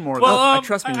little more. Well,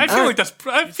 trust me. I feel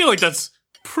like that's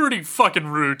pretty fucking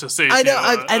rude to say. I know.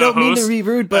 I don't mean to be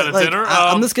rude, but like,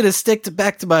 I'm just gonna stick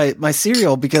back to my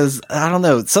cereal because I don't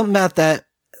know, something about that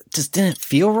just didn't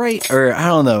feel right, or I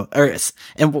don't know.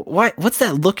 And what's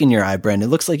that look in your eye, Bren? It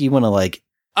looks like you want to like.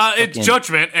 It's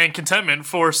judgment and contentment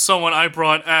for someone I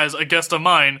brought as a guest of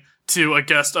mine to a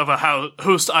guest of a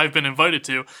host I've been invited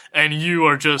to, and you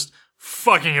are just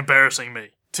fucking embarrassing me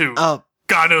to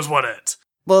God knows what it.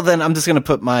 Well, then I'm just going to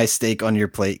put my steak on your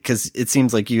plate because it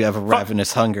seems like you have a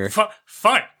ravenous hunger.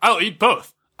 Fine. I'll eat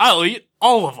both. I'll eat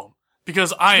all of them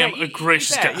because I am a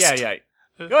gracious guest. Yeah.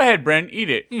 Go ahead, Bren. Eat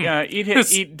it. Yeah,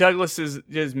 eat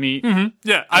Douglas's meat. Mm-hmm.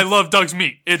 Yeah, I love Doug's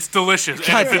meat. It's delicious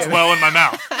and it fits well in my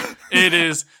mouth. It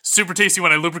is super tasty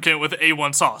when I lubricate it with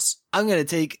A1 sauce. I'm going to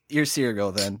take your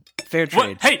cereal then. Fair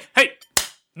trade. What? Hey.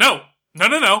 No.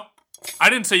 I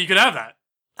didn't say you could have that.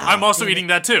 I'm also eating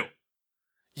that too.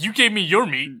 You gave me your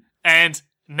meat, and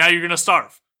now you're gonna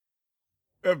starve.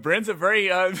 Bren's a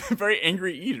very, very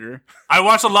angry eater. I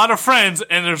watch a lot of Friends,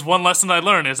 and there's one lesson I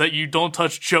learned is that you don't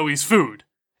touch Joey's food.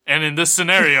 And in this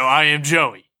scenario, I am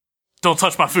Joey. Don't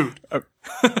touch my food.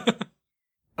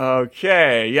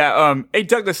 Okay, yeah. Hey,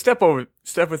 Douglas, step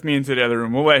with me into the other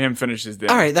room. We'll let him finish his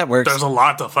dinner. All right, that works. There's a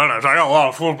lot to finish. I got a lot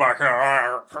of food back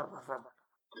here.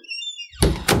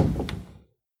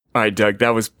 All right, Doug,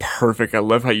 that was perfect. I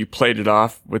love how you played it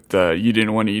off with the you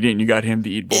didn't want to eat it and you got him to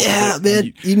eat both. Yeah,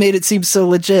 man, you made it seem so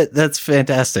legit. That's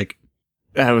fantastic.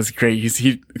 That was great.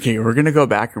 Okay, we're going to go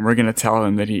back and we're going to tell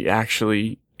him that he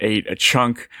actually ate a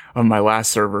chunk of my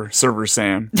last Server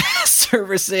Sam.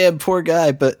 Server Sam, poor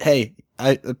guy, but hey,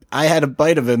 I had a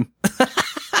bite of him.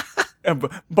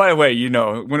 By the way,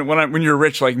 when you're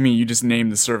rich like me, you just name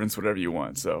the servants whatever you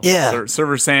want. So yeah,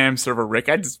 Server Sam, Server Rick,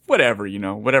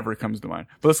 whatever comes to mind.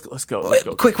 But let's go.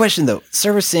 Quick question though,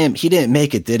 Server Sam, he didn't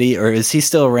make it, did he, or is he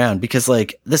still around? Because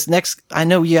like this next, I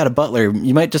know you got a butler.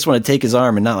 You might just want to take his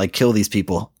arm and not like kill these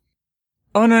people.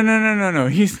 Oh no!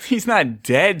 He's not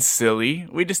dead, silly.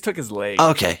 We just took his leg.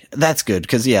 Okay, that's good.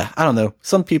 Because I don't know.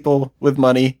 Some people with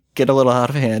money get a little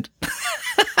out of hand.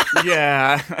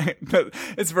 Yeah,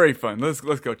 it's very fun. Let's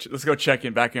go check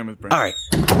in back in with Brent. All right,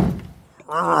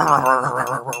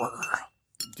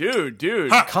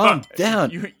 dude, calm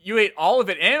down. You ate all of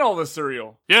it and all the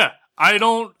cereal. Yeah, I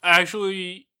don't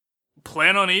actually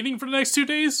plan on eating for the next 2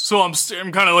 days, so I'm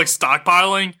kind of like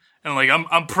stockpiling and like I'm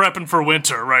prepping for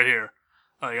winter right here.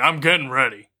 Like I'm getting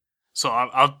ready. So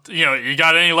I'll you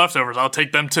got any leftovers? I'll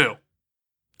take them too.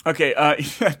 Okay,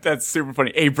 that's super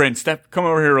funny. Hey, Brent, come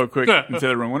over here real quick into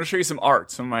the room. I want to show you some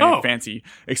art, some of my fancy,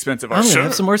 expensive art. I'm gonna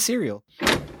have some more cereal.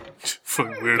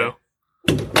 Fucking weirdo.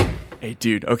 Hey,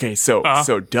 dude. Okay, so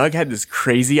Doug had this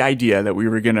crazy idea that we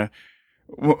were gonna,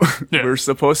 we were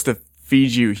supposed to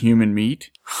feed you human meat.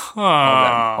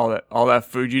 All that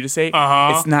food you just ate.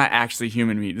 It's not actually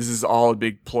human meat. This is all a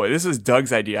big ploy. This is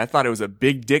Doug's idea. I thought it was a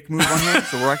big dick move on him,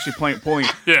 so we're actually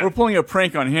we're pulling a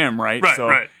prank on him, right?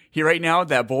 Right. He right now,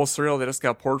 that bowl of cereal that just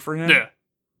got poured for him,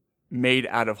 made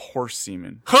out of horse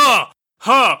semen.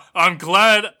 I'm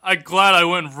glad I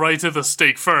went right to the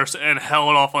steak first and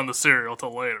held off on the cereal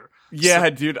till later. Yeah,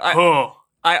 dude.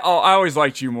 I always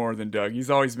liked you more than Doug. He's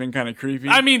always been kind of creepy.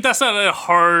 I mean, that's not a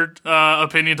hard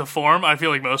opinion to form. I feel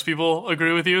like most people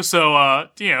agree with you, so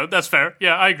that's fair.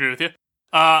 Yeah, I agree with you.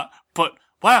 But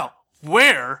wow,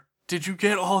 where did you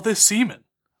get all this semen?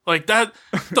 Like that,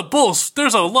 the bowls.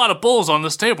 There's a lot of bowls on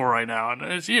this table right now,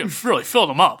 and you've really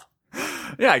filled them up.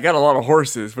 Yeah, I got a lot of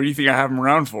horses. What do you think I have them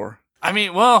around for? I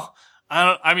mean,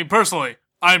 personally,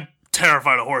 I'm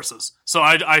terrified of horses, so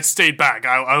I stayed back.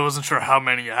 I wasn't sure how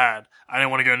many you had. I didn't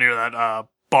want to go near that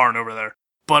barn over there.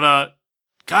 But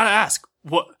gotta ask,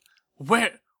 why?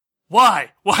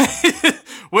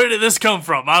 Where did this come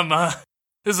from?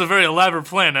 This is a very elaborate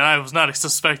plan, and I was not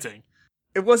suspecting.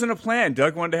 It wasn't a plan.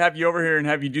 Doug wanted to have you over here and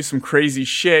have you do some crazy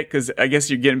shit, because I guess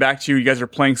you're getting back to you guys are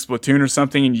playing Splatoon or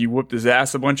something, and you whooped his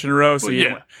ass a bunch in a row. So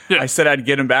I said I'd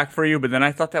get him back for you, but then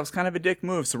I thought that was kind of a dick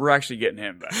move, so we're actually getting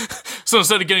him back. So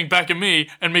instead of getting back at me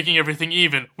and making everything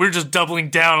even, we're just doubling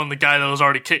down on the guy that was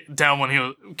already kicking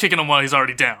him while he's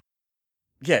already down.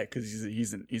 Yeah, because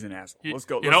he's an asshole. Let's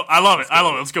go. I love it.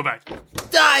 Let's go back.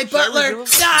 Die, Butler!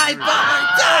 Die, Butler!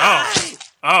 Die!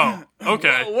 Oh,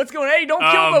 okay. Whoa, what's going on? Hey, don't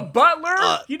kill the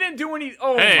butler! He didn't do any...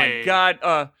 Oh, my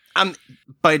God.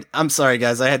 I'm sorry,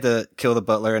 guys. I had to kill the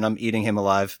butler, and I'm eating him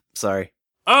alive. Sorry.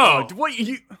 What?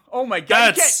 Oh, my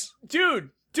God. Dude.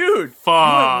 Fuck.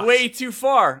 You went way too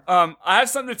far. I have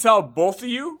something to tell both of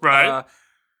you. Right.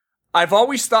 I've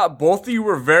always thought both of you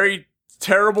were very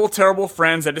terrible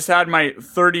friends. I just had my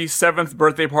 37th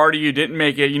birthday party. You didn't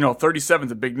make it.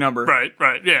 37's a big number. Right,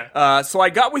 yeah. So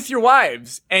I got with your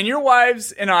wives, and your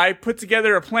wives and I put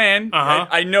together a plan.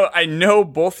 I know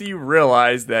both of you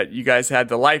realized that you guys had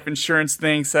the life insurance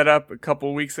thing set up a couple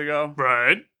of weeks ago.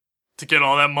 Right. To get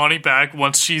all that money back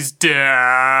once she's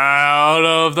out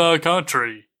of the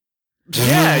country.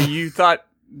 Yeah, you thought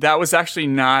that was actually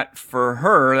not for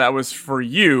her. That was for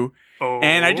you. Oh.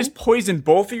 And I just poisoned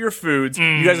both of your foods.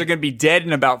 You guys are going to be dead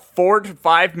in about 4 to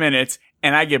 5 minutes,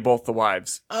 and I get both the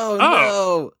wives. Oh,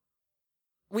 no.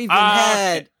 We've been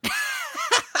had.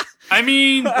 I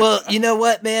mean... Well, you know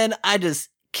what, man? I just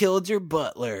killed your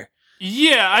butler.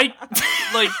 Yeah,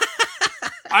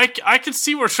 I could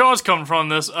see where Sean's coming from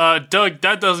this. Doug,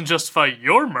 that doesn't justify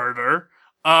your murder.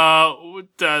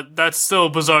 That's still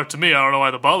bizarre to me. I don't know why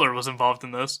the butler was involved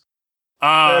in this.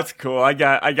 That's cool. I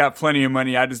got plenty of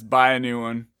money. I just buy a new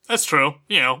one. That's true.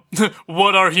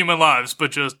 What are human lives but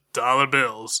just dollar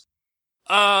bills?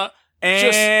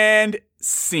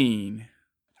 Scene.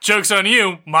 Joke's on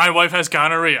you. My wife has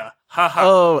gonorrhea. Ha ha.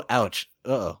 Oh, ouch.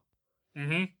 Uh-oh.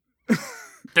 Mm-hmm.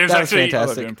 There's that was actually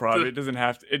fantastic. Improv. It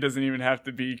doesn't even have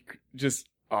to be just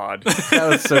odd. That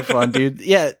was so fun, dude.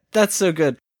 Yeah, that's so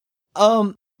good.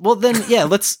 Well then, yeah,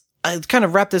 let's kind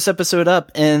of wrap this episode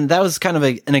up, and that was kind of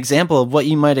an example of what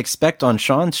you might expect on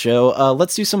Sean's show.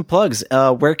 Let's do some plugs.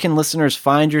 Where can listeners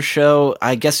find your show?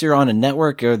 I guess you're on a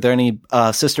network. Are there any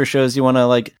sister shows you want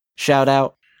to shout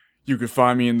out? You can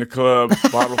find me in the club,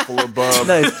 bottle full of bub.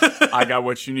 Nice. I got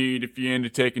what you need if you're into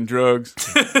taking drugs.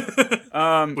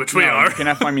 Which we are. You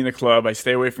cannot find me in the club. I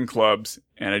stay away from clubs,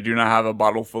 and I do not have a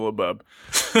bottle full of bub.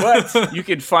 But you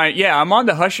can find, I'm on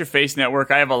the Hush Your Face network.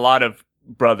 I have a lot of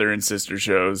brother and sister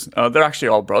shows. They're actually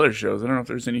all brother shows. I don't know if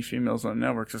there's any females on the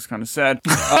network. It's kind of sad.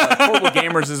 Total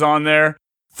Gamers is on there.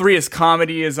 3 is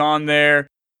Comedy is on there.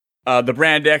 The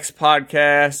Brand X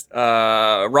podcast,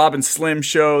 Robin Slim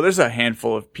show. There's a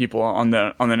handful of people on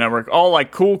the network, all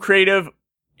cool, creative,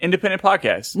 independent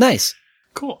podcasts. Nice.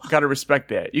 Cool. Gotta respect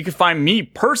that. You can find me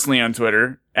personally on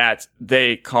Twitter at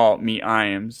They Call Me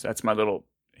Iams. That's my little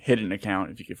hidden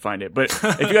account if you can find it. But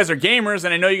if you guys are gamers,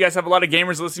 and I know you guys have a lot of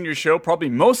gamers listening to your show, probably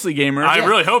mostly gamers. I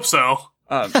really hope so.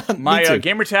 My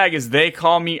gamer tag is they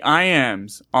call me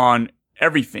IAMS on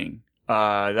everything.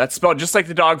 That's spelled just like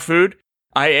the dog food.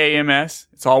 IAMS.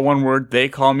 It's all one word. They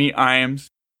call me IAMS.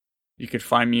 You could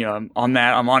find me on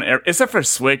that. I'm on except for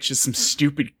Switch. Just some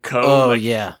stupid code. Oh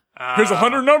yeah. Here's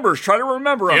 100 numbers. Try to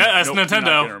remember them. Yeah, that's Nope, Nintendo.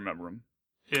 Not gonna remember them.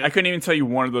 Yeah. I couldn't even tell you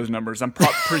one of those numbers. I'm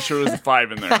pretty sure there's a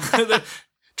 5 in there.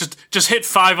 Just hit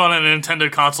 5 on a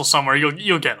Nintendo console somewhere. You'll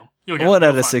get them. You'll get 1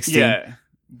 them. out of 16. Yeah.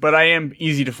 But I am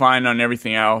easy to find on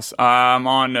everything else. I'm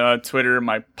on Twitter.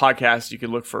 My podcast, you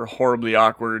can look for Horribly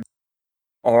Awkward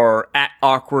or at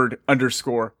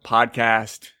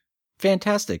 @awkward_podcast.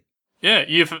 Fantastic. Yeah,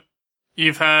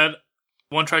 you've had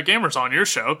One Track Gamers on your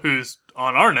show, who's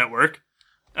on our network,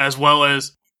 as well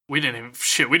as we didn't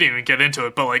even get into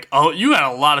it, but like you had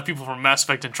a lot of people from Mass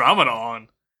Effect Andromeda on,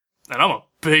 and I'm a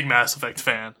big Mass Effect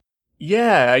fan.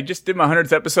 Yeah, I just did my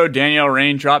 100th episode. Danielle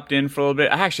Rain dropped in for a little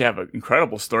bit. I actually have an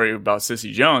incredible story about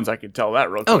Sissy Jones. I could tell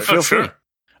that real quick. Oh, feel free.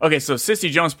 Okay, so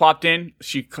Sissy Jones popped in.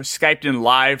 She Skyped in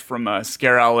live from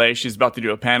Scare LA. She's about to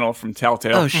do a panel from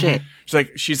Telltale. Oh shit.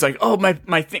 She's like, oh, my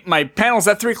panel's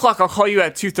at 3:00. I'll call you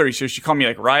at 2:30. So she called me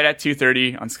like right at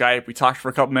 2:30 on Skype. We talked for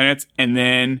a couple minutes, and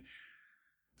then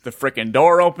the frickin'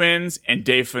 door opens, and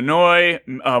Dave Fennoy,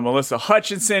 Melissa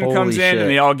Hutchinson Holy comes in, shit. and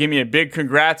they all give me a big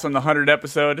congrats on the 100th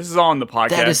episode. This is all on the podcast.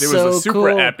 That is It was so a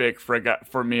super cool. epic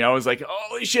for me. I was like,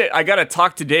 holy shit, I gotta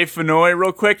talk to Dave Fennoy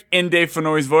real quick in Dave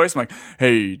Fennoy's voice. I'm like,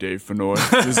 hey, Dave Fennoy,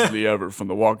 this is Lee Everett from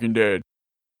The Walking Dead.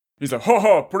 He's like,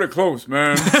 pretty close,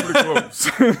 man. Pretty close.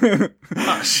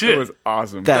 Oh shit. It was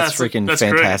awesome. That's freaking that's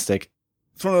fantastic.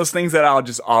 It's one of those things that I'll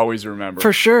just always remember.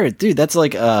 For sure. Dude, that's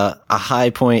like a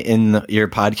high point in your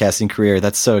podcasting career.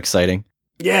 That's so exciting.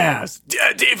 Yeah,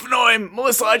 Dave Fennoy,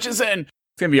 Melissa Hutchinson. It's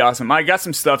gonna be awesome. I got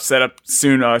some stuff set up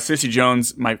soon. Sissy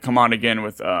Jones might come on again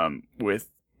with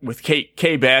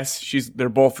Kay Bess. They're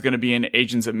both gonna be in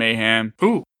Agents of Mayhem.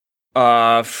 Ooh.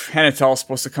 Hannah Tell's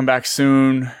supposed to come back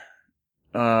soon.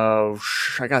 I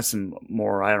got some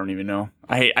more. I don't even know.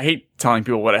 I hate telling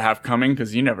people what I have coming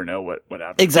because you never know what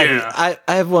happens. Exactly. Yeah.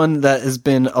 I have one that has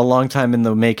been a long time in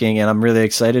the making, and I'm really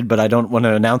excited, but I don't want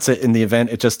to announce it in the event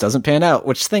it just doesn't pan out,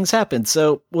 which things happen.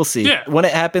 So we'll see. Yeah. When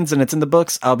it happens and it's in the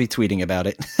books, I'll be tweeting about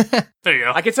it. There you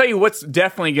go. I can tell you what's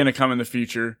definitely going to come in the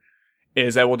future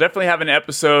is I will definitely have an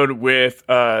episode with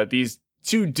these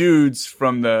two dudes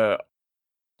from the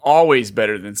Always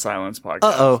Better Than Silence podcast.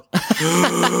 Uh-oh.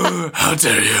 How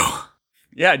dare you?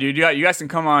 Yeah, dude, you guys can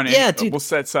come on in. Yeah, dude. We'll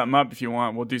set something up if you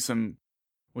want. We'll do some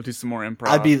more improv.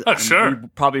 I'd be Oh, sure. We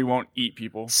probably won't eat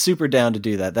people. super down to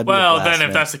do that. That'd be Well, a blast, then if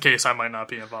man. that's the case, I might not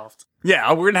be involved.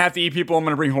 Yeah, we're gonna have to eat people. I'm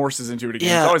gonna bring horses into it again.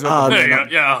 Yeah, It's always about the There you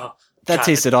horses. go. Yeah. That God,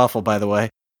 tasted awful, by the way.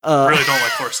 I really don't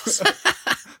like horses.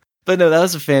 But no, that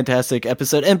was a fantastic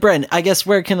episode. And Brent, I guess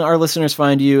where can our listeners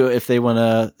find you if they want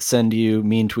to send you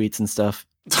mean tweets and stuff?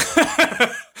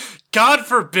 God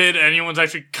forbid anyone's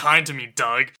actually kind to me,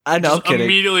 Doug. I know, I'm Just kidding.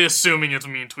 immediately assuming it's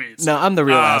mean tweets. No, I'm the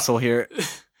real asshole here.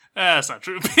 That's not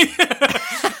true.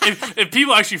 if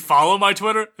people actually follow my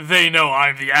Twitter, they know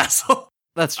I'm the asshole.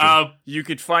 That's true. You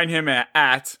could find him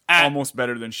at Almost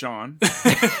Better Than Sean.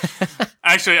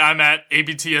 Actually, I'm at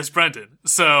ABTS Brendan.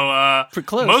 So Pretty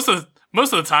close.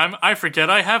 most of the time, I forget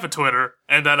I have a Twitter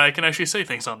and that I can actually say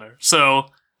things on there. So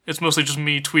it's mostly just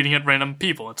me tweeting at random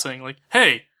people and saying like,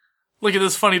 "Hey, look at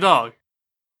this funny dog."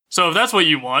 So if that's what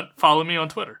you want, follow me on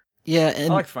Twitter. Yeah, I and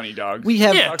like funny dogs. we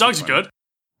have Yeah, dogs are good.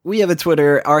 we have a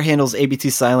Twitter. Our handle's ABT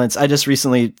Silence. I just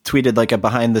recently tweeted like a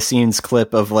behind the scenes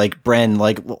clip of like Bren.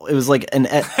 Like it was like during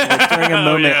a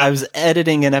moment yeah. I was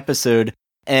editing an episode,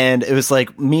 and it was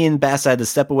like me and Bass had to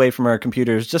step away from our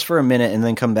computers just for a minute and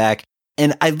then come back.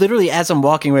 And I literally, as I'm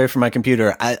walking away from my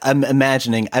computer, I'm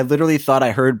imagining, I literally thought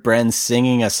I heard Bren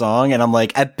singing a song, and I'm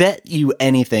like, I bet you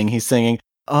anything he's singing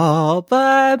all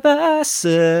by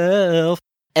myself.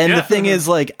 And Yeah. the thing is,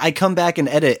 like, I come back and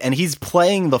edit, and he's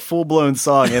playing the full-blown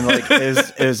song, and, like,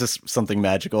 it was just something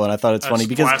magical, and I thought it's I funny was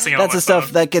because blasting it on that's my the stuff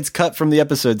phone. that gets cut from the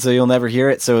episode, so you'll never hear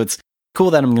it, so it's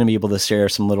cool that I'm going to be able to share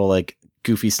some little, like,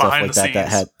 goofy stuff Behind like the that scenes.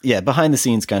 had, yeah,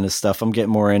 behind-the-scenes kind of stuff. I'm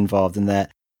getting more involved in that.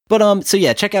 But, so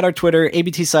yeah, check out our Twitter,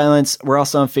 ABT Silence. We're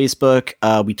also on Facebook.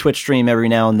 We Twitch stream every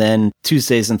now and then,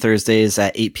 Tuesdays and Thursdays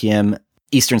at 8 p.m.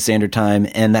 Eastern Standard Time,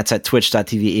 and that's at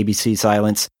twitch.tv ABC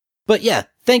Silence. But yeah,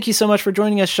 thank you so much for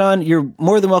joining us, Sean. You're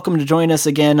more than welcome to join us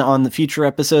again on the future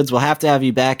episodes. We'll have to have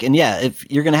you back. And yeah,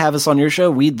 if you're going to have us on your show,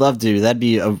 we'd love to. That'd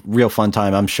be a real fun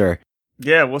time, I'm sure.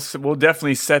 Yeah, we'll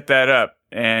definitely set that up.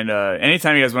 And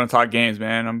anytime you guys want to talk games,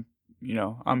 man,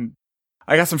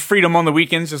 I got some freedom on the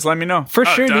weekends. Just let me know. For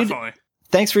sure, dude. Definitely.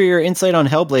 Thanks for your insight on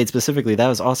Hellblade specifically. That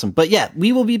was awesome. But yeah,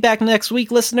 we will be back next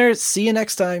week, listeners. See you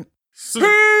next time.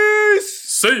 Peace.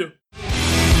 See you.